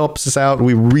everyone who helps us out.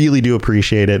 We really do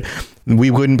appreciate it.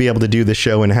 We wouldn't be able to do this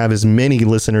show and have as many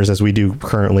listeners as we do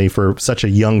currently for such a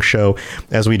young show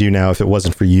as we do now if it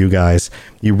wasn't for you guys.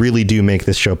 You really do make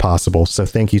this show possible. So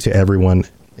thank you to everyone.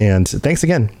 And thanks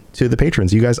again to the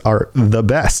patrons. You guys are the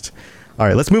best. All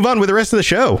right, let's move on with the rest of the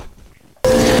show.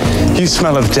 You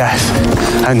smell of death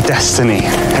and destiny,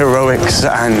 heroics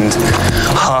and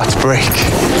heartbreak.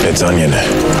 It's onion.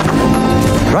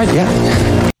 Right,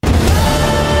 yeah.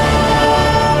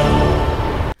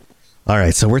 All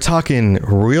right, so we're talking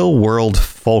real world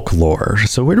folklore.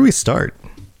 So where do we start?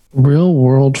 Real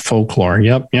world folklore.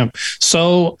 Yep.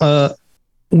 So we're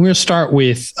going to start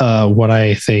with what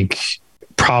I think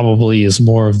probably is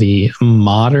more of the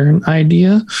modern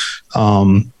idea.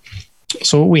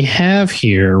 So what we have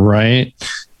here, right,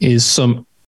 is some,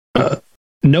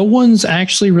 no one's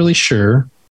actually really sure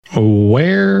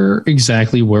where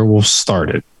exactly werewolves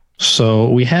started. So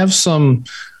we have some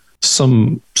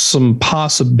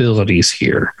possibilities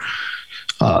here.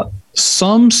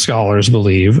 Some scholars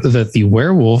believe that the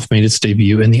werewolf made its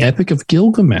debut in the Epic of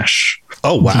Gilgamesh.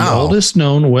 Oh, wow. The oldest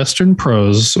known Western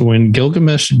prose, when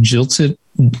Gilgamesh jilted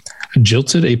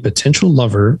a potential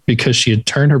lover because she had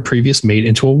turned her previous mate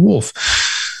into a wolf.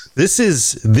 This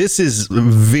is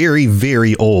very,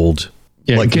 very old.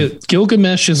 Yeah, like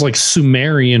Gilgamesh is like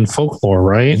Sumerian folklore,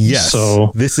 right? Yes.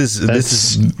 So this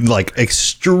is like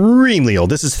extremely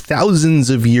old. This is thousands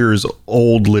of years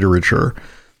old literature.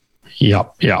 Yeah,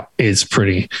 it's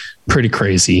pretty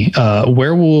crazy.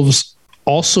 Werewolves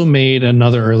also made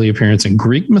another early appearance in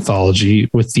Greek mythology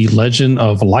with the legend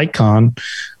of Lycaon.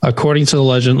 According to the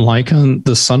legend, Lycaon,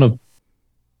 the son of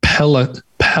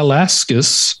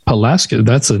Pelasgus,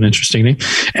 that's an interesting name,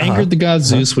 angered the god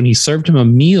Zeus when he served him a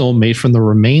meal made from the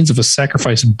remains of a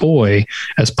sacrificed boy.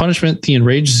 As punishment, the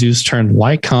enraged Zeus turned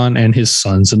Lycaon and his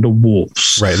sons into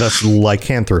wolves. Right, that's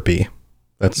lycanthropy.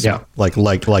 That's like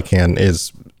Lycan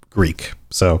is Greek,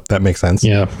 so that makes sense.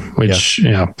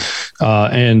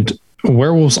 And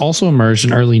werewolves also emerged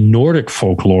in early Nordic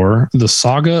folklore. The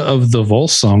saga of the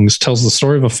Volsungs tells the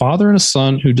story of a father and a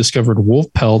son who discovered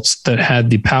wolf pelts that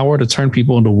had the power to turn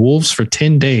people into wolves for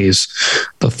 10 days.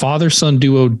 The father-son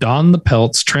duo donned the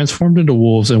pelts, transformed into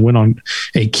wolves, and went on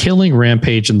a killing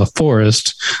rampage in the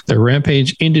forest. Their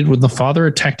rampage ended when the father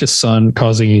attacked his son,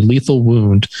 causing a lethal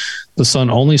wound. The son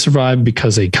only survived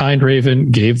because a kind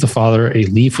raven gave the father a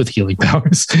leaf with healing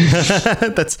powers.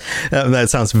 That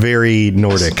sounds very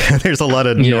Nordic. There's a lot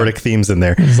of Nordic themes in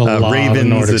there.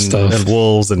 Ravens and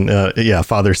wolves and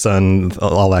father, son,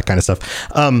 all that kind of stuff.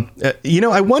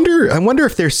 I wonder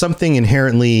if there's something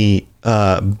inherently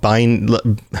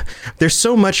there's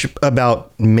so much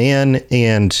about man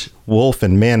and wolf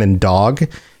and man and dog.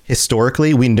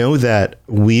 Historically, we know that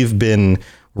we've been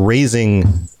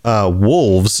raising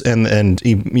wolves and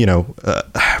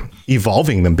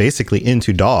evolving them basically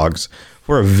into dogs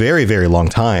for a very, very long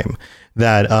time.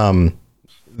 That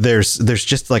there's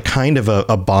just like kind of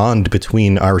a bond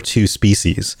between our two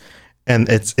species, and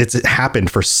it's happened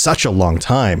for such a long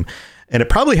time. And it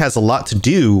probably has a lot to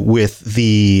do with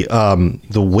the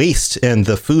waste and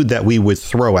the food that we would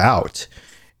throw out,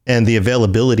 and the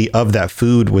availability of that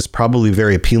food was probably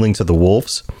very appealing to the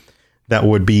wolves that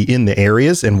would be in the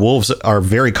areas. And wolves are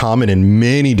very common in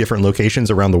many different locations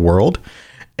around the world.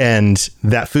 And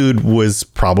that food was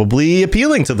probably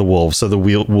appealing to the wolves. So the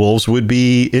wolves would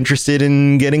be interested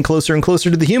in getting closer and closer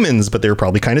to the humans, but they were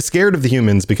probably kind of scared of the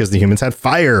humans because the humans had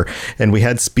fire and we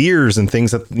had spears and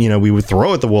things that, we would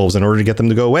throw at the wolves in order to get them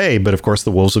to go away. But of course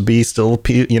the wolves would be still,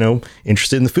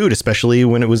 interested in the food, especially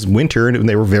when it was winter and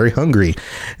they were very hungry.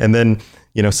 And then,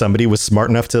 somebody was smart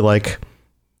enough to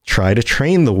try to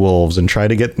train the wolves and try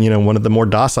to get, one of the more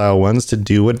docile ones to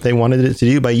do what they wanted it to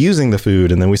do by using the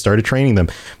food. And then we started training them.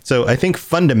 So I think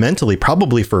fundamentally,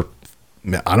 probably for,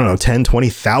 10,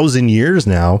 20,000 years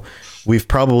now, we've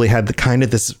probably had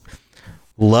this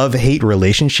love-hate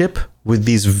relationship with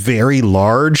these very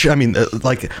large,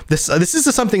 this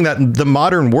is something that the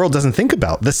modern world doesn't think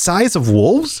about. The size of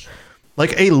wolves,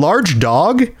 like a large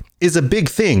dog, is a big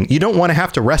thing. You don't want to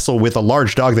have to wrestle with a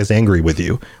large dog that's angry with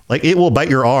you. Like, it will bite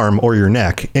your arm or your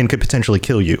neck and could potentially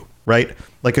kill you, right?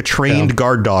 Like a trained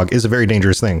guard dog is a very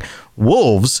dangerous thing.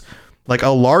 Wolves, like a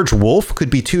large wolf, could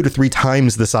be 2 to 3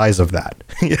 times the size of that.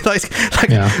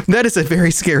 That is a very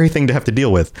scary thing to have to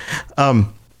deal with.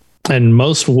 And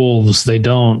most wolves, they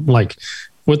don't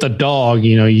with a dog,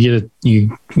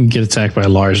 you get attacked by a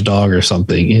large dog or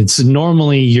something. It's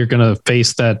normally you're going to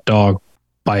face that dog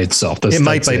by itself. It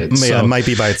might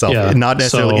be by itself, not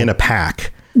necessarily in a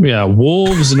pack. Yeah,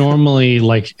 wolves normally,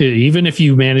 even if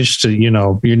you manage to,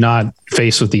 you're not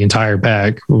faced with the entire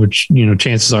pack, which,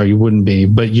 chances are you wouldn't be,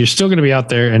 but you're still going to be out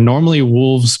there. And normally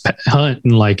wolves hunt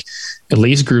in at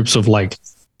least groups of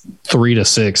 3 to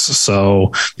 6.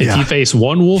 So if you face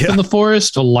one wolf in the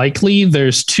forest, likely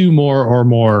there's 2 more or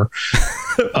more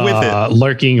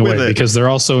lurking away, because they're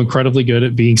also incredibly good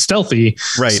at being stealthy.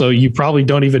 Right. So you probably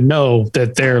don't even know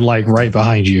that they're right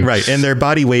behind you. Right. And their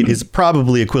body weight is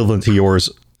probably equivalent to yours.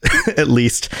 At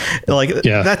least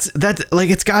that's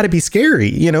it's got to be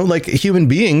scary, human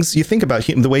beings. You think about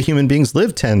the way human beings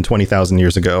lived 10, 20,000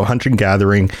 years ago, hunting,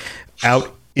 gathering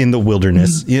out in the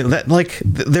wilderness.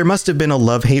 There must have been a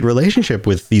love-hate relationship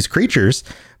with these creatures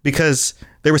because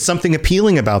there was something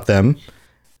appealing about them.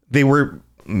 They were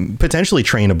potentially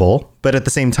trainable, but at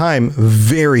the same time,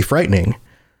 very frightening.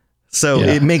 So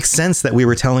it makes sense that we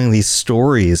were telling these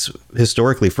stories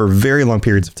historically for very long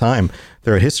periods of time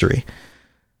throughout history.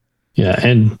 Yeah.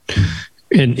 And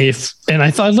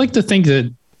I'd like to think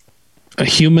that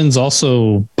humans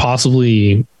also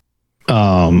possibly,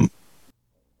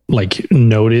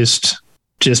 noticed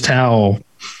just how,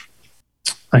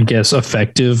 I guess,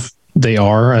 effective they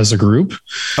are as a group.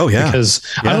 Oh yeah. Because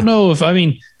I don't know if,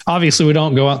 obviously we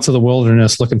don't go out to the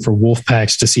wilderness looking for wolf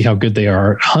packs to see how good they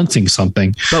are at hunting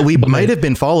something. But we might have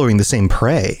been following the same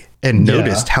prey and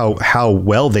noticed how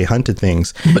well they hunted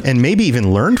things and maybe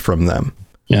even learned from them.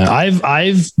 Yeah.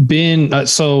 I've been, I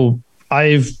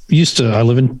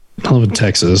live in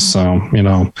Texas. So,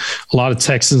 a lot of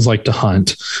Texans like to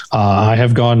hunt. I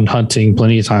have gone hunting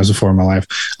plenty of times before in my life.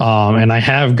 And I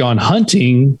have gone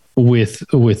hunting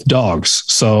with dogs.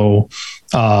 So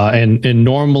and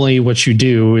normally what you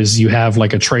do is you have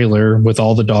like a trailer with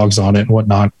all the dogs on it and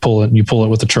whatnot, you pull it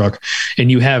with a truck,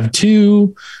 and you have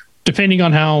two, depending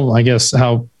on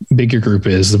how big your group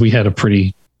is. We had a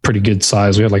pretty good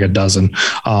size. We had like a dozen.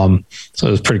 So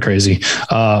it was pretty crazy.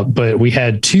 But we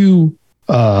had two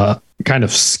kind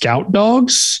of scout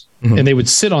dogs, and they would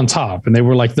sit on top, and they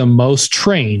were like the most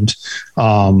trained.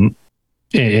 So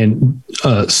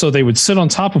they would sit on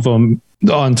top of them,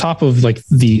 on top of like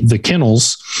the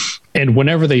kennels. And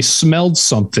whenever they smelled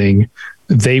something,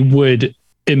 they would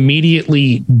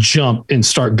immediately jump and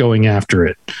start going after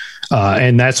it.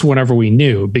 And that's whenever we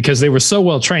knew, because they were so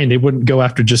well trained, they wouldn't go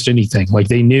after just anything. Like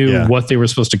they knew what they were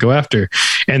supposed to go after.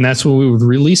 And that's when we would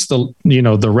release the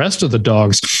rest of the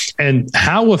dogs. And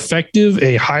how effective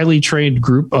a highly trained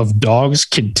group of dogs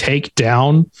can take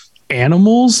down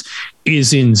animals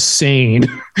is insane.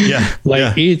 Yeah.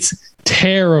 It's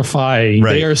terrifying.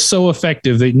 Right. They are so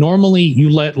effective. They normally, you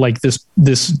let like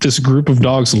this group of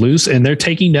dogs loose and they're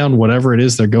taking down whatever it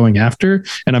is they're going after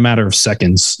in a matter of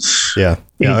seconds. Yeah.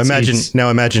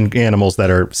 Imagine animals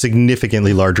that are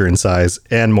significantly larger in size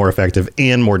and more effective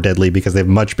and more deadly because they have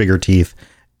much bigger teeth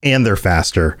and they're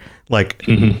faster. Like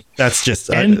that's just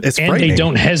it's frightening. And they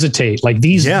don't hesitate. Like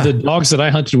the dogs that I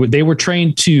hunted with, they were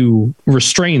trained to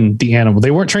restrain the animal.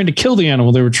 They weren't trained to kill the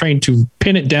animal. They were trained to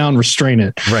pin it down, restrain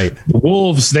it. Right. The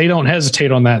wolves, they don't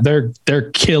hesitate on that.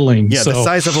 They're killing. Yeah. The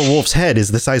size of a wolf's head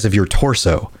is the size of your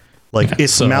torso. Like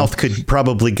its mouth could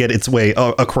probably get its way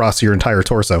across your entire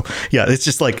torso. Yeah. It's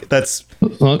just like, that's.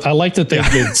 Well, I like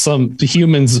that some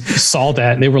humans saw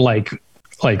that and they were like,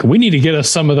 we need to get us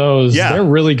some of those. Yeah. They're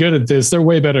really good at this. They're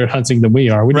way better at hunting than we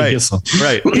are. We need to get some.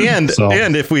 Right. And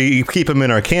and if we keep them in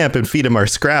our camp and feed them our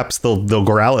scraps, they'll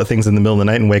growl at things in the middle of the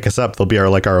night and wake us up. They'll be our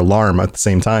alarm at the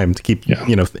same time to keep,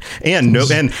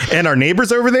 and our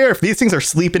neighbors over there, if these things are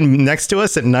sleeping next to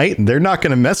us at night, they're not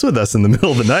going to mess with us in the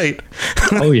middle of the night.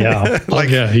 Oh yeah.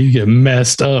 You get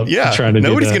messed up. Yeah.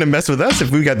 Nobody's going to mess with us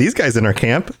if we've got these guys in our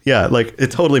camp. Yeah. Like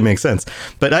it totally makes sense.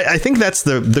 But I think that's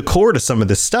the core to some of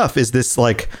this stuff is this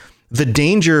like the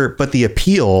danger, but the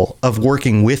appeal of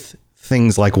working with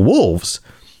things like wolves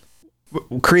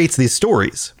creates these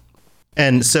stories.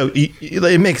 And so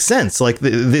it makes sense. Like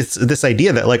this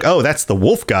idea that like, oh, that's the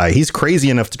wolf guy. He's crazy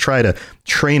enough to try to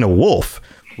train a wolf.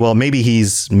 Well, maybe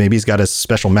he's got a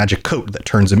special magic coat that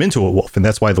turns him into a wolf. And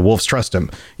that's why the wolves trust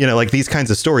him. Like these kinds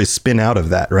of stories spin out of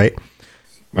that. Right.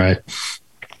 Right.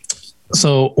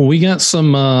 So we got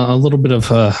some, a little bit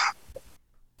of,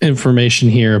 information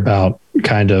here about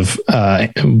kind of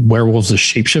werewolves as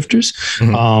shapeshifters.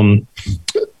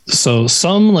 So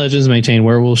some legends maintain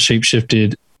werewolves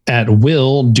shapeshifted at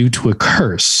will due to a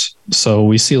curse. So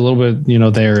we see a little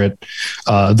bit, there at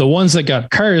the ones that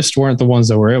got cursed weren't the ones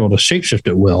that were able to shapeshift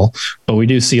at will, but we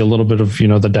do see a little bit of,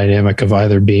 the dynamic of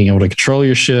either being able to control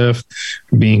your shift,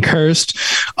 being cursed.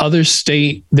 Others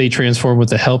state they transform with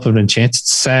the help of an enchanted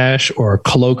sash or a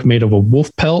cloak made of a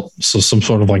wolf pelt. So some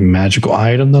sort of like magical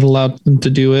item that allowed them to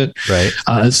do it. Right.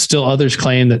 Still others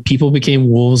claim that people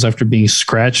became wolves after being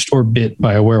scratched or bit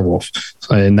by a werewolf.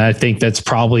 And I think that's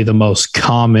probably the most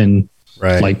common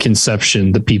like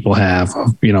conception that people have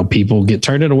of, people get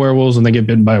turned into werewolves and they get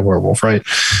bitten by a werewolf. Right.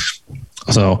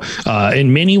 So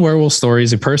in many werewolf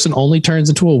stories, a person only turns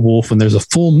into a wolf when there's a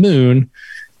full moon.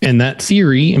 And that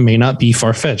theory may not be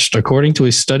far-fetched. According to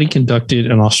a study conducted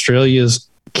in Australia's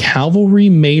Cavalry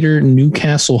Mater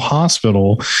Newcastle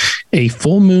Hospital, a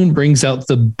full moon brings out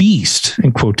the beast,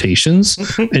 in quotations,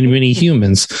 in many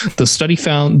humans. The study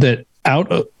found that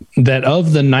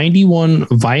of the 91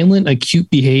 violent acute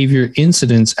behavior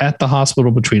incidents at the hospital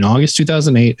between August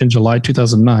 2008 and July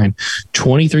 2009,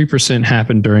 23%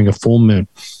 happened during a full moon.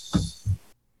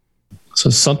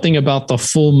 So something about the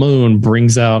full moon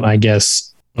brings out, I guess,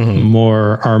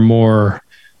 more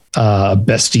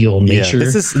bestial nature. Yeah,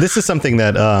 this is something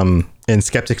that in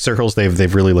skeptic circles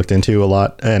they've really looked into a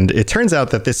lot, and it turns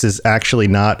out that this is actually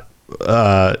not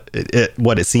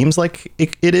what it seems like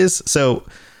it is. So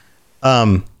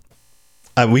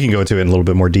we can go into it in a little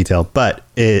bit more detail, but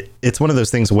it's one of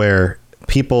those things where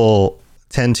people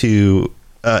tend to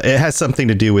it has something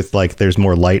to do with like there's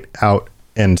more light out.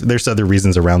 And there's other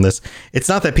reasons around this. It's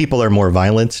not that people are more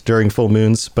violent during full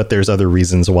moons, but there's other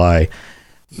reasons why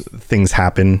things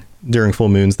happen during full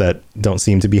moons that don't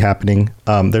seem to be happening.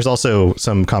 There's also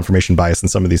some confirmation bias in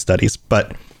some of these studies,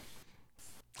 but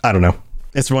I don't know.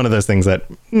 It's one of those things that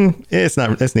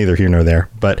it's neither here nor there.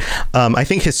 But I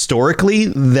think historically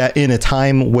that in a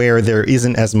time where there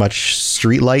isn't as much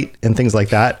street light and things like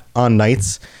that on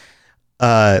nights,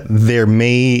 there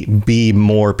may be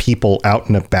more people out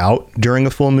and about during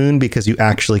a full moon because you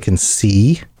actually can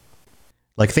see.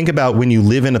 Like, think about when you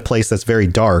live in a place that's very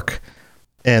dark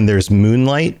and there's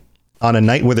moonlight. On a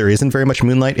night where there isn't very much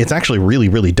moonlight, it's actually really,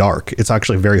 really dark. It's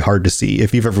actually very hard to see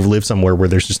if you've ever lived somewhere where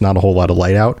there's just not a whole lot of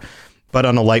light out. But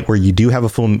on a night where you do have a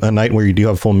full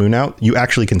moon out, you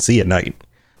actually can see at night.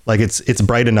 Like, it's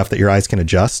bright enough that your eyes can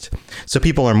adjust. So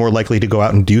people are more likely to go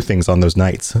out and do things on those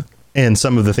nights. And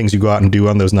some of the things you go out and do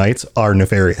on those nights are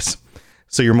nefarious.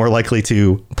 So you're more likely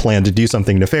to plan to do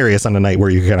something nefarious on a night where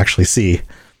you can actually see.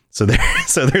 So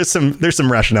there's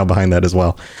some rationale behind that as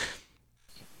well.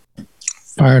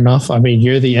 Fair enough. I mean,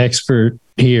 you're the expert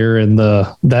here in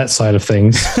that side of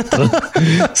things,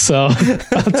 so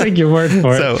I'll take your word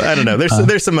for it. So I don't know.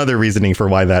 There's some other reasoning for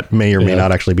why that may or may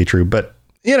not actually be true, but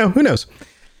who knows?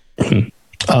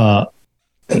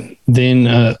 Then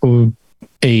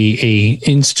a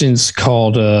instance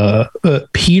called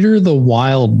Peter the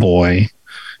Wild Boy.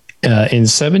 In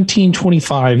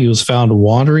 1725, he was found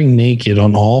wandering naked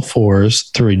on all fours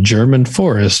through a German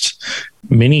forest.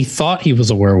 Many thought he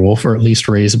was a werewolf, or at least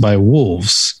raised by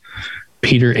wolves.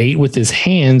 Peter ate with his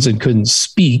hands and couldn't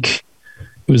speak.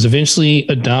 He was eventually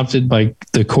adopted by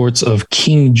the courts of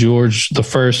King George I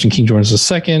and King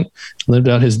George II, lived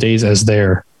out his days as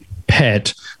their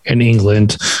pet in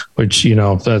England, which,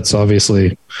 that's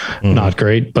obviously not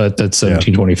great, but that's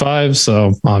 1725.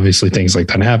 So obviously things like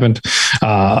that happened.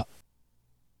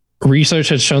 Research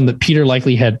has shown that Peter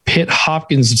likely had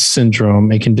Pitt-Hopkins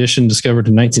syndrome, a condition discovered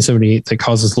in 1978 that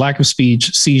causes lack of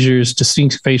speech, seizures,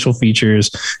 distinct facial features,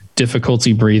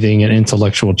 difficulty breathing, and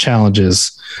intellectual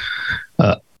challenges.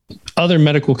 Other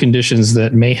medical conditions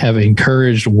that may have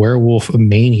encouraged werewolf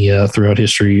mania throughout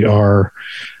history are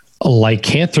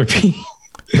lycanthropy.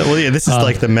 Well, yeah, this is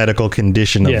like the medical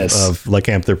condition of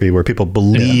lycanthropy, where people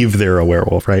believe they're a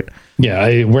werewolf, right? Yeah,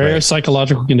 a rare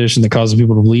psychological condition that causes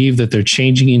people to believe that they're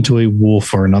changing into a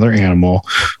wolf or another animal.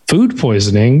 Food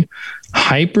poisoning,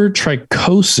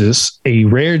 hypertrichosis, a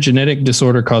rare genetic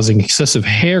disorder causing excessive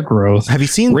hair growth. Have you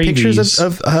seen pictures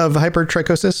of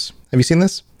hypertrichosis? Have you seen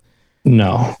this?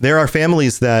 No. There are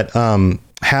families that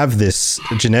have this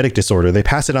genetic disorder. They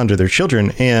pass it on to their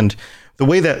children, and the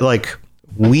way that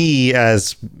we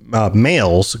as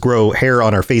males grow hair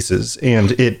on our faces,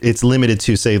 and it's limited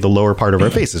to, say, the lower part of our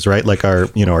faces, right? Like our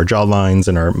jaw lines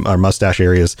and our mustache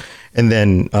areas, and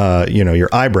then your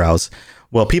eyebrows.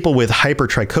 Well, people with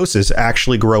hypertrichosis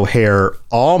actually grow hair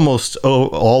almost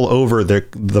all over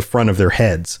the front of their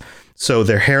heads. So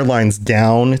their hairlines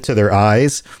down to their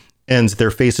eyes and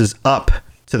their faces up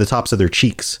to the tops of their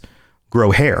cheeks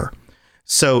grow hair.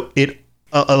 So it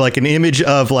like an image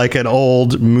of like an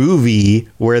old movie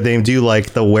where they do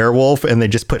like the werewolf and they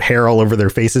just put hair all over their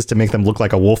faces to make them look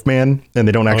like a wolf man, and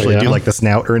they don't actually do like the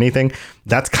snout or anything.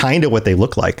 That's kind of what they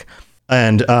look like.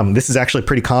 And this is actually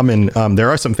pretty common. There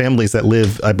are some families that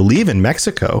live, I believe, in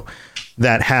Mexico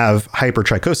that have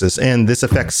hypertrichosis, and this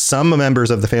affects some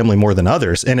members of the family more than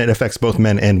others, and it affects both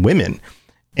men and women.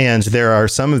 And there are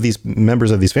some of these members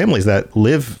of these families that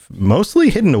live mostly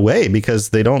hidden away because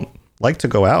they don't like to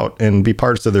go out and be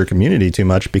parts of their community too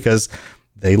much because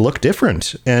they look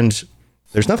different, and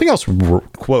there's nothing else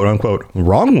quote unquote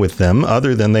wrong with them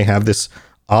other than they have this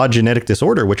odd genetic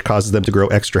disorder which causes them to grow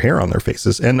extra hair on their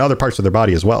faces and other parts of their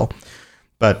body as well.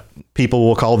 But people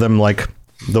will call them like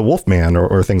the wolf man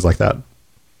or things like that.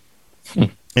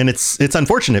 And it's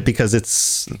unfortunate because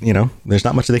it's, there's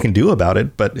not much they can do about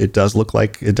it, but it does look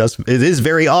like it is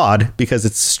very odd because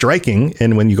it's striking.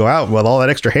 And when you go out with all that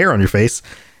extra hair on your face,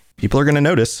 people are going to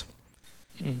notice.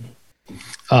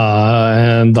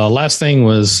 And the last thing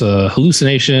was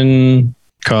hallucination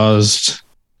caused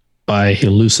by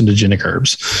hallucinogenic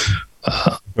herbs.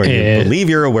 Or you believe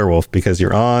you're a werewolf because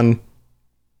you're on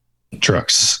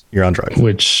drugs. You're on drugs.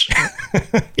 Which,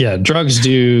 drugs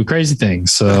do crazy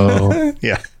things. So,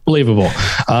 believable.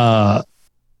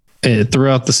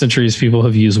 Throughout the centuries, people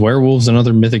have used werewolves and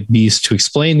other mythic beasts to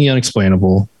explain the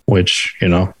unexplainable, which,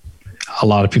 a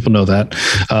lot of people know that.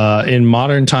 In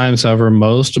modern times, however,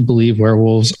 most believe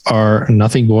werewolves are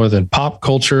nothing more than pop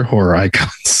culture horror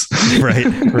icons.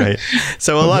 Right.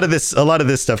 So a lot of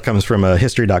this stuff comes from a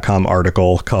history.com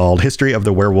article called History of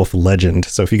the Werewolf Legend.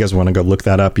 So if you guys want to go look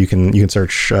that up, you can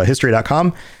search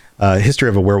history.com, History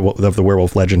of the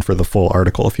Werewolf Legend for the full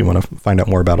article if you want to find out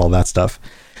more about all that stuff.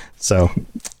 So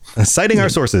citing our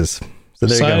sources. So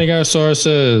there citing you go. Our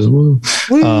sources. Woo.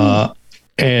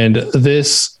 And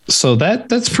this, so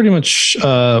that's pretty much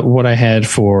what I had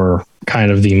for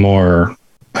kind of the more,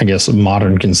 I guess,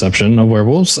 modern conception of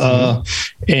werewolves.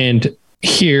 And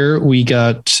here we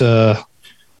got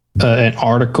an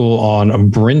article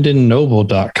on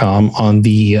brendannoble.com on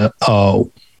the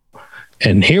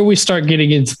and here we start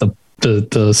getting into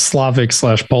the Slavic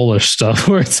 / Polish stuff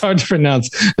where it's hard to pronounce.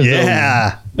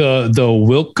 Yeah. The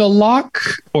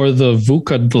Wilkolak or the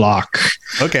Vukadlak.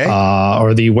 Okay.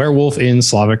 Or the werewolf in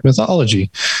Slavic mythology.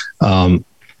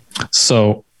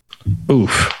 So,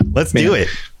 oof. Let's do it.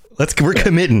 We're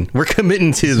committing. We're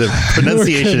committing to the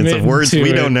pronunciations of words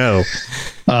we don't know.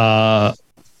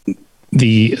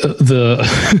 The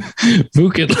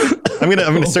Vukad. I'm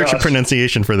gonna search a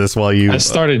pronunciation for this while you. I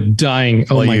started dying.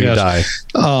 Oh my gosh!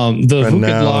 The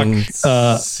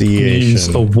Vukadlak means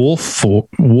a wolf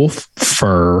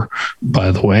fur.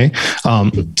 By the way,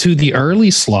 to the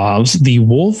early Slavs, the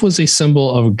wolf was a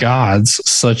symbol of gods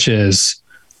such as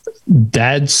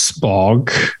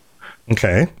Dadspog.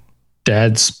 Okay.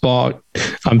 Dadspot.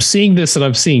 I'm seeing this and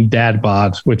I'm seeing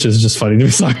Dadbod, which is just funny to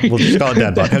me. Sorry. We'll just call it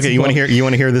Dadbod. Okay, you want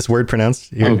to hear this word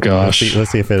pronounced? Here, oh gosh.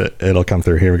 Let's see if it'll come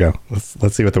through. Here we go.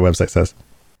 Let's see what the website says.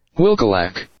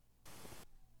 Wilkolak.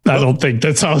 I don't think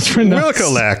that's how it's pronounced.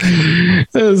 Wilkolak.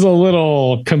 There's a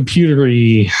little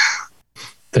computery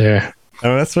there.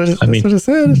 Oh, that's what it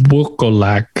said.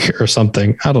 Wilkolak or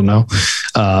something. I don't know.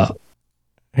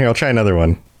 Here, I'll try another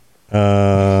one.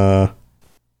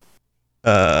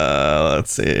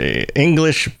 Let's see.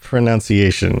 English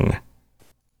pronunciation.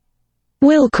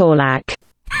 Wilkolak.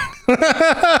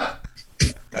 Okay,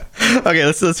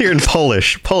 let's hear it in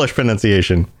Polish. Polish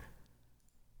pronunciation.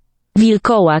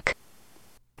 Wilkołak.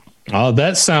 Oh,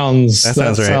 that sounds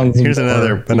right. Here's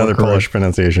another Polish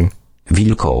pronunciation.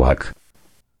 Wilkołak.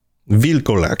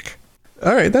 Wilkolak.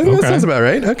 All right, that sounds about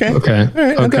right. Okay. All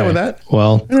right, I'm down with that.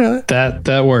 Well,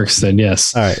 that works then.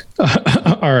 Yes. All right.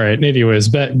 All right. Anyways,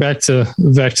 back to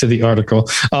the article.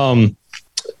 To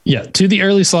the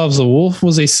early Slavs, the wolf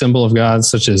was a symbol of gods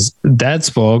such as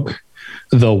Dadspog,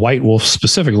 the white wolf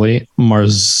specifically,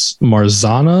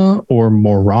 Marzana or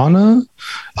Morana,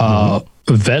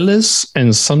 Velis,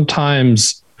 and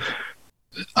sometimes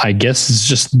I guess it's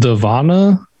just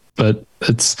Davana, but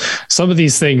it's some of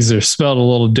these things are spelled a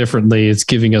little differently. It's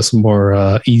giving us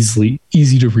more easy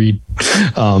to read.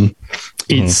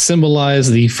 It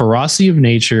symbolized the ferocity of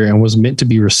nature and was meant to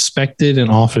be respected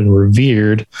and often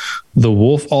revered. The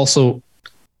wolf also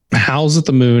howls at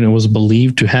the moon and was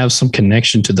believed to have some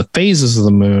connection to the phases of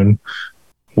the moon,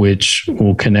 which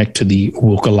will connect to the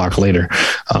Wilkolak later.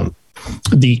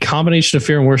 The combination of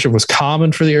fear and worship was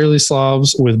common for the early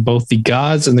Slavs, with both the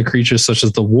gods and the creatures such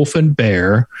as the wolf and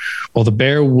bear. While the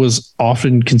bear was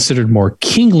often considered more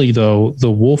kingly, though,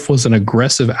 the wolf was an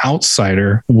aggressive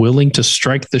outsider willing to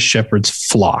strike the shepherd's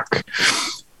flock.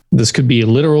 This could be a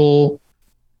literal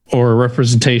or a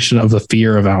representation of the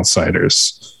fear of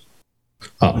outsiders.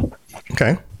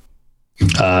 Okay.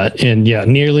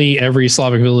 Nearly every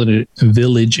Slavic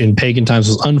village in pagan times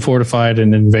was unfortified,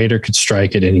 and an invader could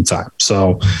strike at any time.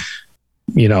 So,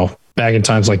 back in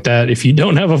times like that, if you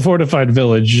don't have a fortified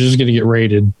village, you're just going to get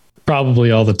raided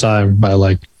probably all the time by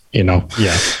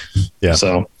Yeah.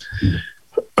 So,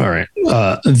 all right.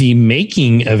 The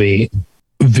making of a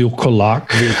Wilkolak.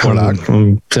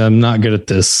 I'm not good at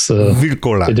this.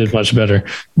 Wilkolak. I did much better.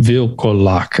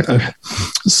 Wilkolak.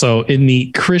 So in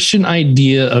the Christian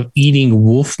idea of eating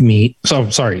wolf meat, so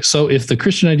if the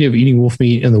Christian idea of eating wolf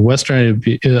meat and the Western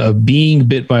idea of being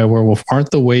bit by a werewolf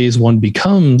aren't the ways one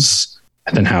becomes,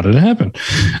 then how did it happen?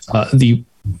 The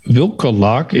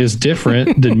Wilkolak is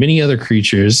different than many other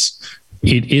creatures.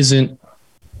 It isn't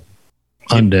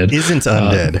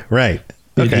undead. Right.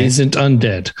 It isn't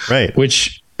undead, right?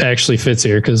 Which actually fits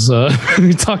here because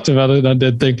we talked about an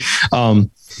undead thing.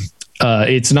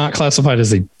 It's not classified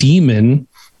as a demon.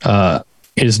 It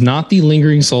is not the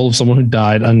lingering soul of someone who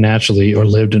died unnaturally or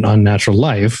lived an unnatural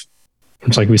life.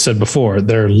 It's like we said before,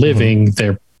 they're living.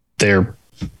 They're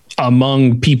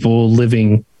among people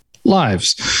living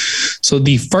lives. So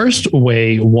the first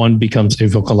way one becomes a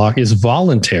Wilkolak is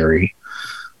voluntary.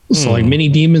 So like many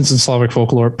demons in Slavic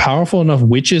folklore, powerful enough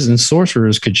witches and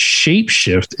sorcerers could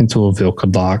shapeshift into a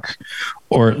Wilkolak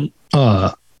or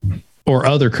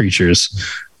other creatures.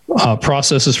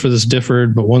 Processes for this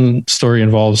differed, but one story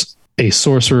involves a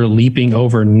sorcerer leaping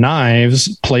over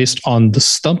knives placed on the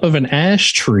stump of an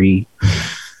ash tree.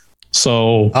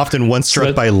 So often one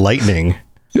struck by lightning.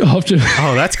 Oh,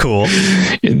 that's cool.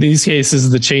 In these cases,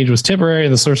 the change was temporary,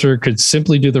 and the sorcerer could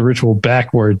simply do the ritual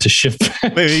backward to shift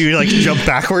back. Wait, you jump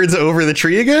backwards over the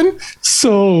tree again?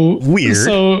 So weird.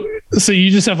 So you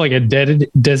just have like a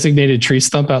designated tree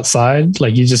stump outside.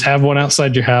 Like you just have one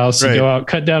outside your house. You go out,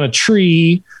 cut down a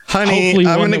tree. Honey,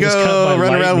 I'm going to go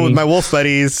run around with my wolf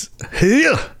buddies.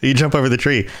 You jump over the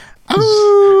tree.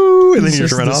 Oh, and then you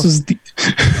just run off.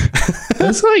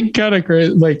 That's like kind of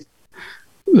crazy. Like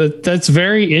that's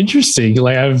very interesting.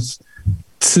 Like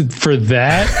for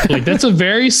that, like that's a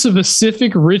very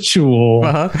specific ritual,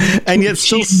 and yet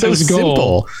still so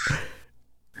simple.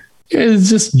 It's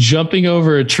just jumping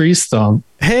over a tree stump.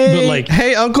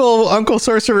 Hey, Uncle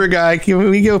Sorcerer guy, can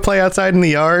we go play outside in the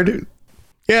yard?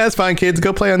 Yeah, that's fine, kids.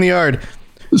 Go play on the yard.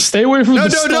 Stay away from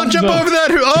don't jump over that.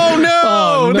 Oh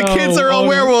no, the kids are all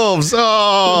werewolves.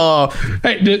 Oh,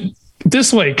 hey,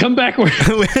 this way, come backward.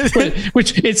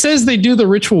 Which it says they do the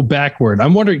ritual backward.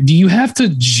 I'm wondering, do you have to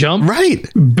jump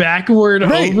backward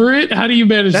over it? How do you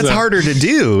manage that? That's harder to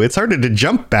do. It's harder to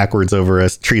jump backwards over a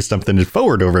tree stump than to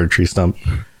forward over a tree stump.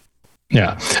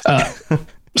 Yeah.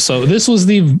 So this was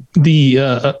the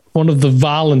one of the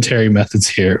voluntary methods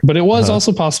here, but it was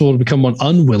also possible to become one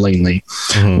unwillingly.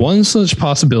 One such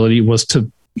possibility was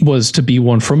to be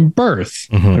one from birth.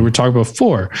 We were talking about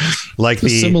before, like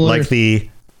the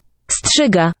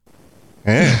Strzyga.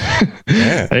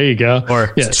 Yeah. There you go. Or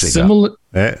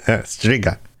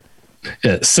Strzyga.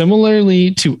 Yeah,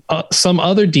 similarly to some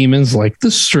other demons like the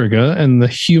Strzyga and the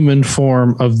human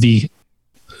form of the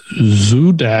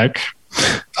Zudak,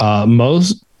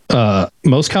 most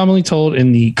commonly told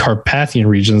in the Carpathian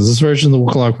regions, this version of the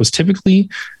Wuklalok was typically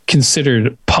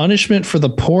considered punishment for the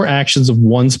poor actions of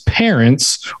one's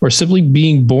parents or simply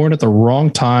being born at the wrong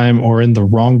time or in the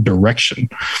wrong direction.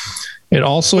 It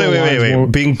also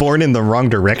wait. Being born in the wrong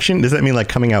direction? Does that mean like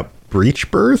coming out breech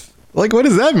birth? Like, what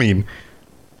does that mean?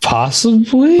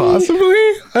 Possibly. I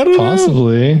don't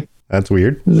know. That's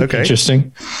weird. Okay.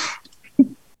 Interesting.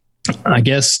 I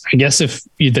guess if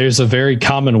there's a very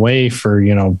common way for,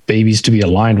 babies to be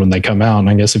aligned when they come out, and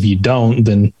I guess if you don't,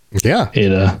 then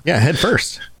head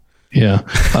first. Yeah.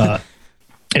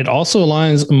 It also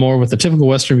aligns more with the typical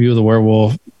Western view of the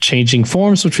werewolf, changing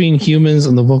forms between humans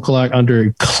and the Wuklalok under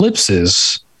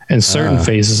eclipses and certain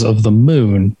phases of the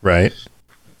moon. Right.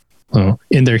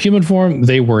 In their human form,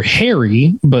 they were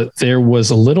hairy, but there was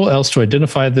a little else to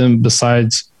identify them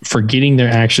besides forgetting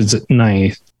their actions at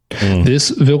night.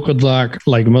 This Wuklalok,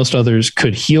 like most others,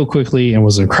 could heal quickly and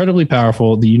was incredibly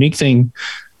powerful. The unique thing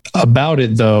about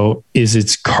it, though, is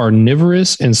its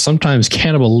carnivorous and sometimes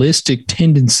cannibalistic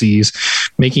tendencies,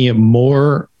 making it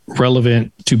more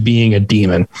relevant to being a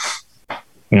demon.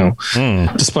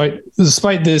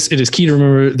 Despite this, it is key to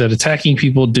remember that attacking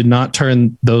people did not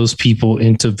turn those people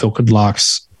into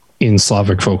Wukladloks in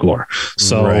Slavic folklore.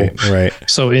 So, right.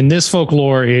 So in this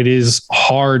folklore, it is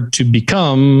hard to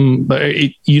become, but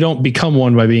you don't become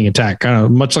one by being attacked, kind of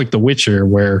much like The Witcher,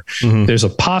 where there's a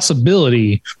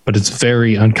possibility, but it's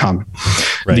very uncommon.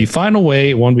 Right. The final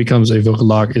way one becomes a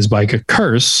Wukladlok is by a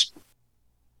curse.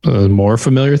 More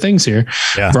familiar things here.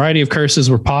 Yeah. A variety of curses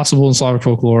were possible in Slavic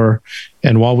folklore.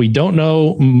 And while we don't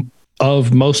know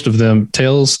of most of them,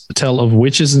 tales tell of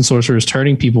witches and sorcerers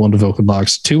turning people into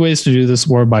Wukladloks. Two ways to do this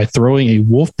were by throwing a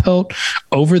wolf pelt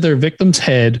over their victim's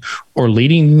head or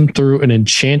leading them through an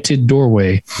enchanted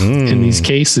doorway. In these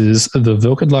cases, the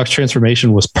Wukladlok's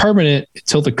transformation was permanent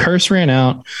until the curse ran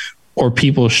out or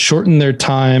people shortened their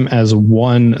time as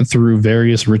one through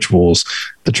various rituals.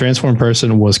 The transformed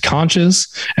person was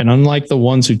conscious, and unlike the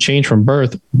ones who changed from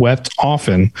birth, wept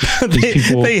often.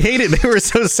 They hate it. They were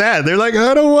so sad. They're like,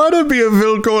 I don't want to be a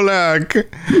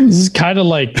Wuklalok. This is kind of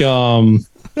like,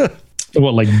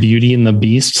 like Beauty and the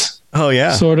Beast? Oh,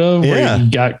 yeah. Sort of, where he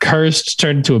got cursed,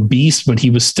 turned into a beast, but he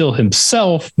was still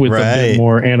himself with a bit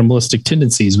more animalistic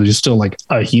tendencies, but he's still like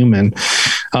a human.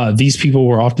 These people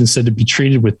were often said to be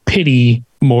treated with pity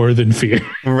more than fear.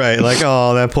 Right. Like,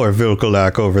 oh, that poor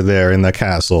Wuklalok over there in the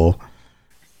castle.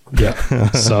 Yeah.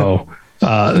 So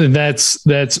that's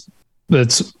pretty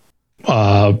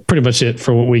much it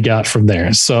for what we got from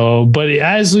there. So, but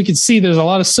as we can see, there's a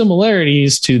lot of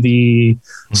similarities to the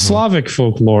Slavic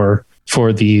folklore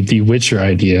for the Witcher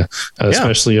idea,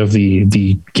 especially of the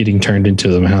getting turned into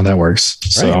them, how that works.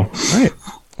 So, right.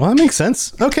 Well, that makes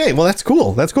sense. Okay. Well, that's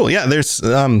cool. Yeah. There's,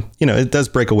 it does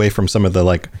break away from some of the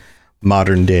like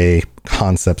modern day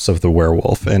concepts of the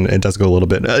werewolf, and it does go a little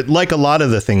bit like a lot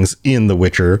of the things in the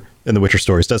Witcher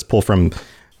stories does pull from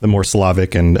the more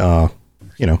Slavic and,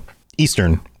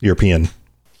 Eastern European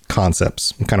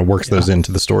concepts and kind of works those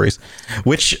into the stories,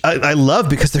 which I love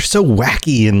because they're so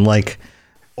wacky and like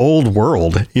old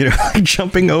world, like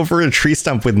jumping over a tree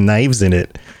stump with knives in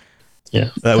it.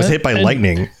 Yeah. That was hit by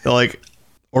lightning,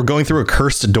 or going through a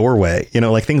cursed doorway,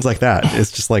 like things like that.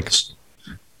 It's just like,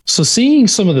 so seeing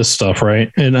some of this stuff,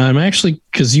 right? And I'm actually,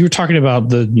 because you were talking about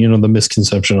the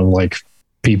misconception of like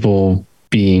people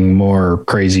being more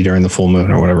crazy during the full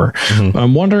moon or whatever.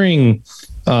 I'm wondering,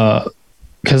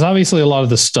 because obviously a lot of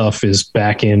the stuff is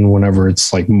back in whenever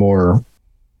it's like more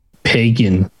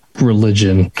pagan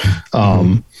religion.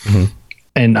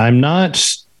 And I'm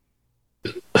not,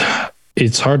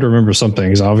 it's hard to remember some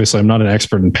things. Obviously, I'm not an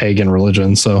expert in pagan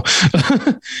religion. So,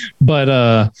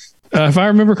 but if I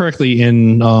remember correctly,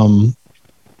 in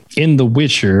The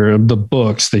Witcher, the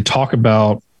books, they talk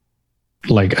about,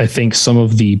 like, I think some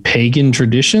of the pagan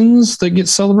traditions that get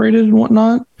celebrated and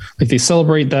whatnot. Like, they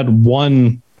celebrate that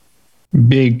one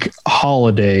big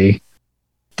holiday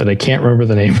that I can't remember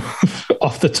the name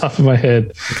off the top of my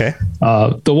head. Okay.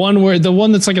 The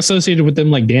one that's like associated with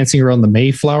them, like dancing around the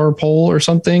Mayflower pole or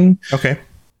something. Okay.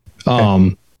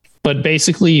 But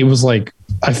basically it was like,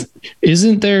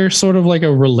 isn't there sort of like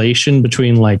a relation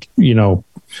between, like, you know,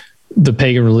 the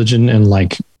pagan religion and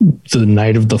like the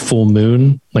night of the full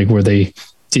moon, like where they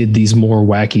did these more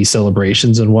wacky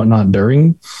celebrations and whatnot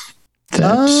during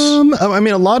that? I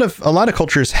mean, a lot of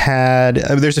cultures had,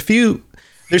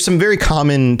 there's some very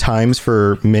common times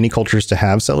for many cultures to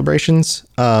have celebrations.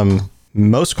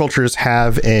 Most cultures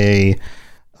have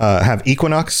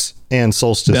equinox and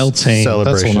solstice Beltane.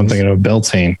 celebrations. That's what I'm thinking of.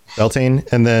 Beltane.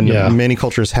 And then many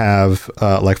cultures have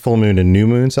like full moon and new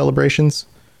moon celebrations.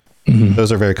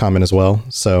 Those are very common as well.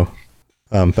 So,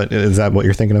 but is that what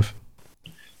you're thinking of?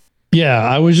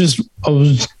 Yeah,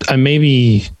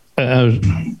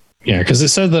 because it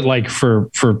said that, like, for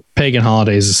pagan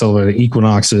holidays, it celebrated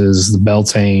equinoxes, the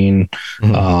Beltane,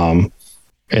 and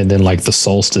then like the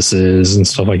solstices and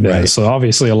stuff like that. Right. So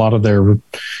obviously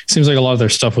seems like a lot of their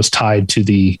stuff was tied to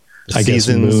the I guess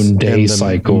moon day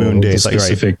cycle, moon day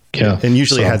specific. Right. Yeah. And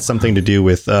usually it had something to do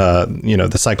with,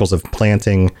 the cycles of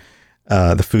planting,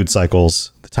 the food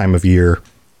cycles, the time of year,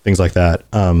 things like that.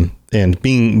 And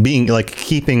being like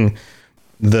keeping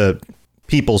the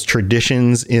people's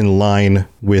traditions in line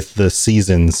with the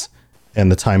seasons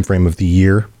and the time frame of the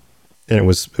year. And it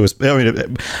was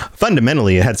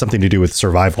fundamentally it had something to do with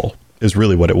survival is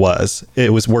really what it was.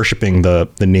 It was worshiping the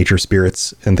nature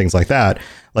spirits and things like that.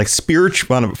 Like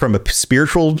from a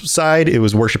spiritual side, it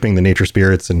was worshiping the nature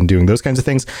spirits and doing those kinds of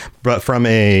things. But from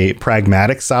a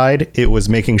pragmatic side, it was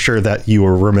making sure that you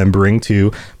were remembering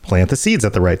to plant the seeds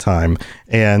at the right time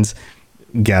and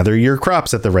gather your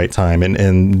crops at the right time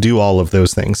and do all of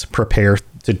those things. Prepare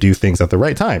to do things at the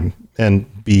right time and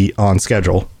be on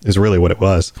schedule is really what it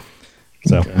was.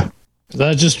 So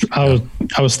that just, I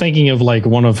was thinking of like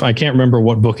I can't remember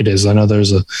what book it is. I know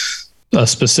there's a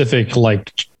specific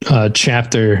like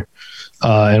chapter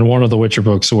in one of the Witcher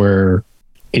books where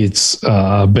it's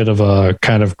a bit of a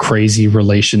kind of crazy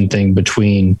relation thing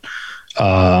between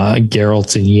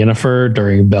Geralt and Yennefer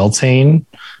during Beltane,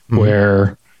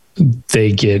 where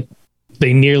they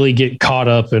nearly get caught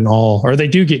up in they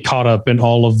do get caught up in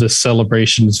all of the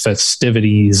celebrations,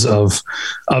 festivities of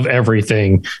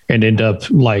everything, and end up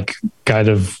like kind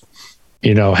of,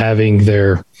 having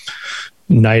their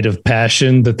night of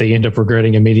passion that they end up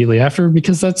regretting immediately after,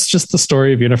 because that's just the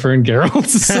story of Yennefer and Geralt.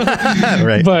 So,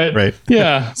 right.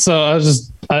 Yeah. So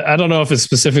I don't know if it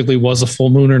specifically was a full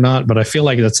moon or not, but I feel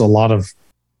like that's a lot of,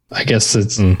 I guess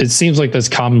it seems like that's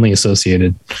commonly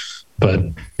associated. But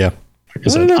yeah, like I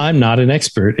said, I'm not an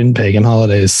expert in pagan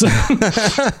holidays.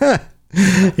 Yeah,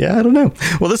 I don't know.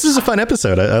 Well, this is a fun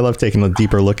episode. I love taking a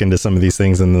deeper look into some of these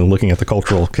things and then looking at the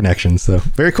cultural connections. So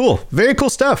very cool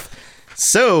stuff.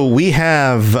 So we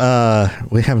have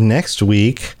next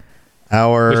week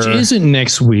which isn't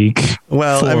next week.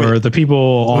 Well, for the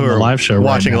people on the live show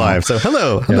watching live. So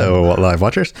hello, live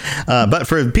watchers. But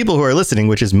for people who are listening,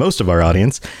 which is most of our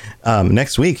audience,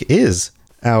 next week is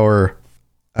our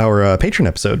Patreon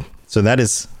episode. So that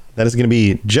is going to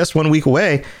be just 1 week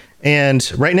away.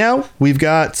 And right now we've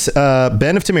got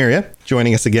Ben of Temeria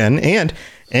joining us again, and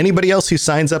anybody else who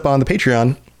signs up on the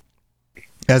Patreon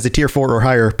as a tier 4 or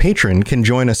higher patron can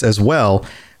join us as well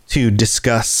to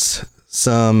discuss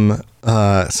some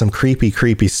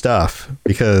creepy stuff.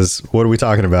 Because what are we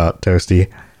talking about,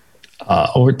 Toasty?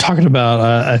 We're talking about,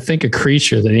 I think, a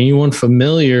creature that anyone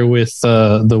familiar with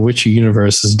the Witcher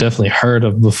universe has definitely heard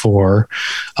of before.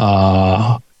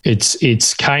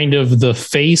 It's kind of the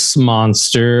face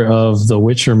monster of the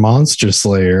Witcher Monster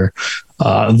Slayer,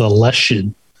 the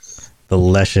Leshen. The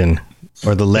Leshen,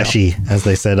 or the Leshy, as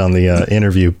they said on the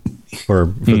interview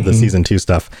for the season 2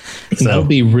 stuff. So that'll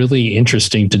be really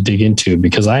interesting to dig into,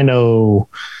 because I know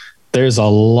there's a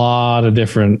lot of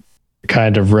different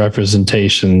kind of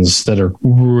representations that are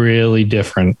really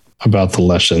different about the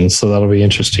Leshen. So that'll be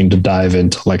interesting to dive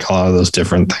into like a lot of those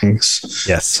different things.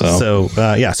 Yes. So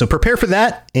prepare for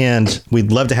that. And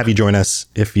we'd love to have you join us.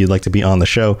 If you'd like to be on the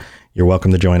show, you're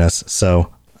welcome to join us.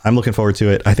 So I'm looking forward to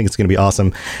it. I think it's going to be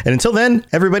awesome. And until then,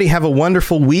 everybody have a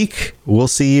wonderful week. We'll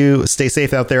see you. Stay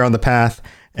safe out there on the path.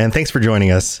 And thanks for joining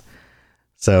us.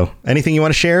 So anything you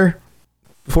want to share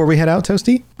before we head out,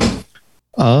 Toasty?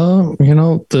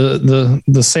 The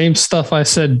same stuff I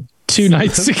said 2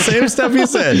 nights ago. Same stuff you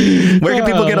said. Where can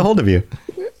people get a hold of you?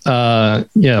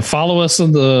 Follow us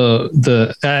on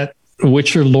the at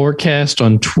Witcher Lorecast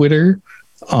on Twitter.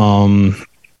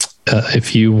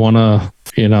 If you want to,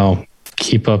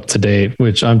 keep up to date,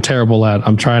 which I'm terrible at.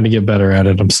 I'm trying to get better at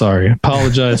it. I'm sorry. I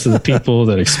apologize to the people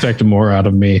that expect more out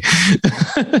of me.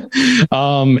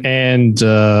 And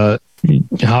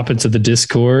hop into the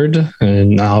Discord, and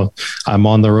now I'm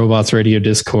on the Robots Radio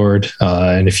Discord.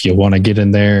 And if you want to get in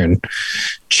there and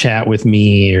chat with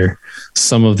me or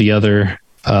some of the other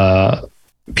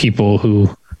people who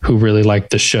really like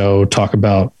the show, talk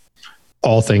about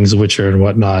all things Witcher and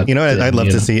whatnot. I'd love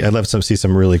to see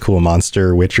some really cool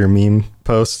monster Witcher meme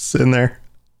posts in there.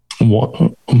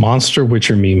 Monster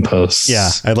Witcher meme posts.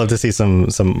 Yeah, I'd love to see some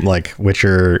like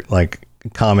Witcher like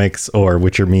comics or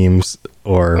Witcher memes,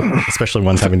 or especially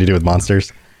ones having to do with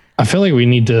monsters. I feel like we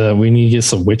need to get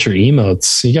some Witcher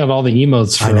emotes. You got all the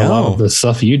emotes for a lot of the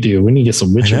stuff you do. We need to get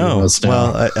some Witcher emotes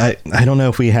now. Well, I don't know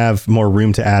if we have more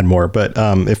room to add more, but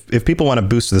if people want to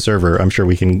boost the server, I'm sure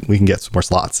we can get some more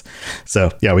slots.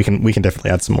 So yeah, we can definitely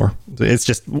add some more. It's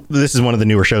just, this is one of the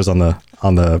newer shows on the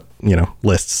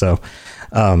list. So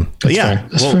but yeah,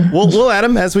 we'll add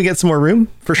them as we get some more room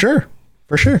for sure.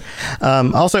 For sure.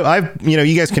 Also,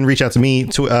 you guys can reach out to me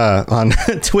on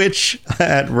Twitch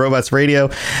at Robots Radio,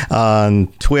 on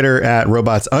Twitter at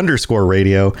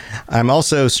Robots_radio. I'm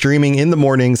also streaming in the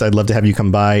mornings. I'd love to have you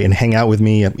come by and hang out with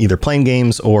me, either playing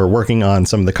games or working on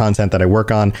some of the content that I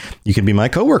work on. You can be my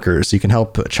coworkers. You can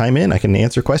help chime in. I can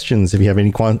answer questions if you have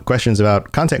any questions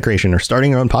about content creation or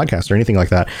starting your own podcast or anything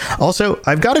like that. Also,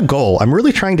 I've got a goal. I'm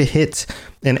really trying to hit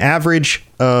an average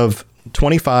of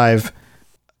 25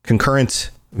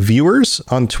 concurrent viewers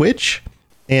on Twitch,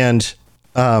 and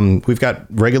we've got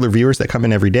regular viewers that come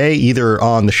in every day, either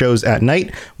on the shows at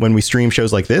night when we stream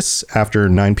shows like this after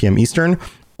 9 p.m. Eastern,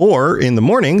 or in the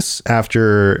mornings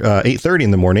after 8:30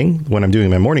 in the morning when I'm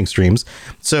doing my morning streams.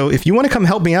 So if you want to come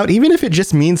help me out, even if it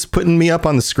just means putting me up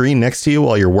on the screen next to you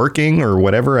while you're working or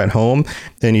whatever at home,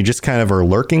 then you just kind of are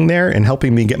lurking there and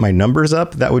helping me get my numbers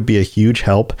up, that would be a huge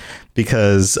help,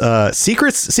 because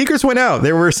secrets went out.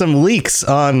 There were some leaks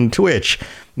on Twitch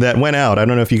that went out. I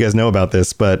don't know if you guys know about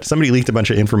this, but somebody leaked a bunch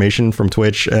of information from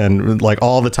Twitch and like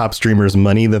all the top streamers'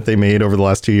 money that they made over the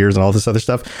last 2 years and all this other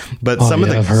stuff. But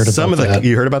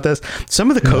you heard about this?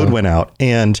 Some of the code went out,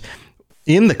 and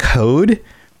in the code,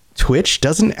 Twitch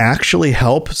doesn't actually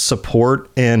help support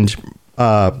and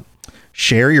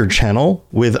share your channel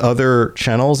with other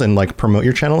channels and like promote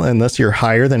your channel unless you're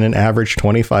higher than an average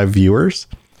 25 viewers.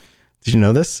 Did you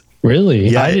know this? Really?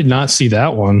 Yeah, I did not see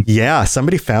that one. Yeah,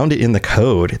 somebody found it in the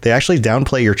code. They actually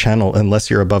downplay your channel unless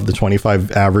you're above the 25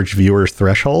 average viewers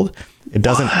threshold. It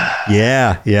doesn't.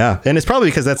 Yeah. And it's probably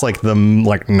because that's like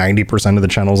 90% of the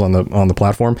channels on the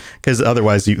platform, because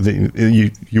otherwise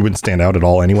you wouldn't stand out at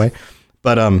all anyway.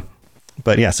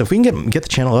 But yeah, so if we can get the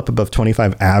channel up above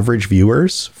 25 average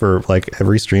viewers for like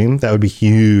every stream, that would be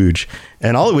huge.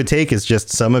 And all it would take is just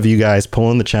some of you guys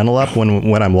pulling the channel up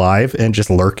when I'm live and just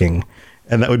lurking.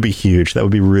 And that would be huge. That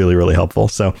would be really, really helpful.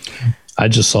 So I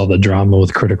just saw the drama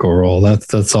with Critical Role.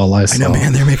 That's all I saw. I know,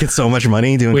 man. They're making so much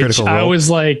money doing Critical Role. I was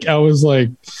like,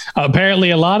 apparently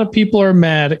a lot of people are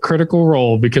mad at Critical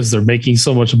Role because they're making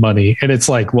so much money. And it's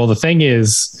like, well, the thing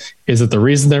is that the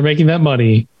reason they're making that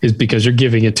money is because you're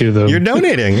giving it to them. You're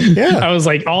donating. Yeah. I was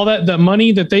like, all that, the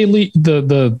money that they leaked,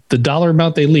 the dollar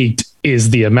amount they leaked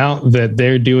is the amount that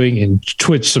they're doing in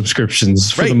Twitch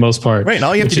subscriptions for the most part. Right. And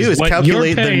all you have to do is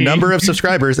calculate the number of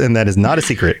subscribers, and that is not a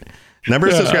secret. Number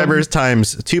of subscribers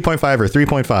times 2.5 or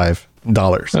 $3.5.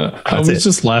 I was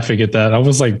just laughing at that. I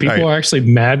was like, people are actually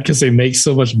mad because they make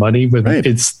so much money, but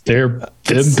it's them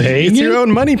paying it's your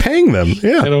own money paying them.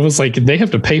 Yeah. And I was like, they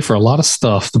have to pay for a lot of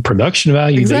stuff. The production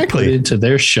value they put into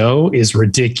their show is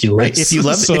ridiculous. Right. If you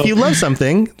love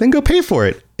something, then go pay for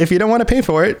it. If you don't want to pay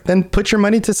for it, then put your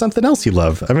money to something else you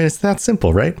love. I mean, it's that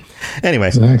simple, right? Anyway.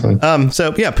 Exactly.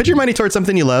 So yeah, put your money towards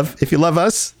something you love. If you love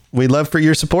us, we'd love for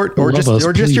your support, or just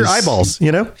your eyeballs,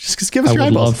 just give us your eyeballs. I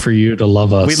would love for you to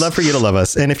love us. We'd love for you to love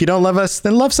us. And if you don't love us,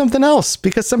 then love something else,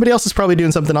 because somebody else is probably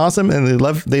doing something awesome and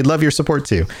they love your support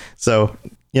too. So,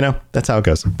 that's how it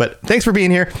goes. But thanks for being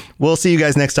here. We'll see you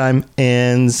guys next time,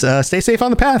 and stay safe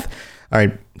on the path. All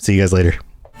right. See you guys later.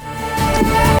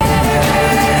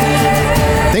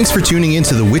 Thanks for tuning in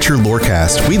to the Witcher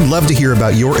Lorecast. We'd love to hear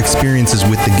about your experiences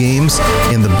with the games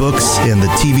and the books and the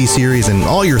TV series and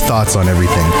all your thoughts on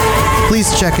everything.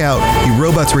 Please check out the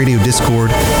Robots Radio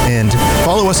Discord and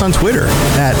follow us on Twitter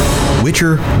at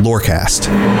Witcher Lorecast.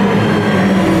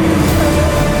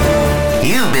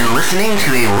 listening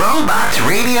to a Robots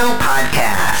Radio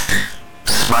podcast.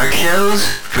 Smart shows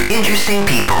for interesting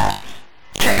people.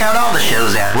 Check out all the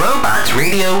shows at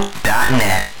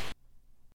robotsradio.net.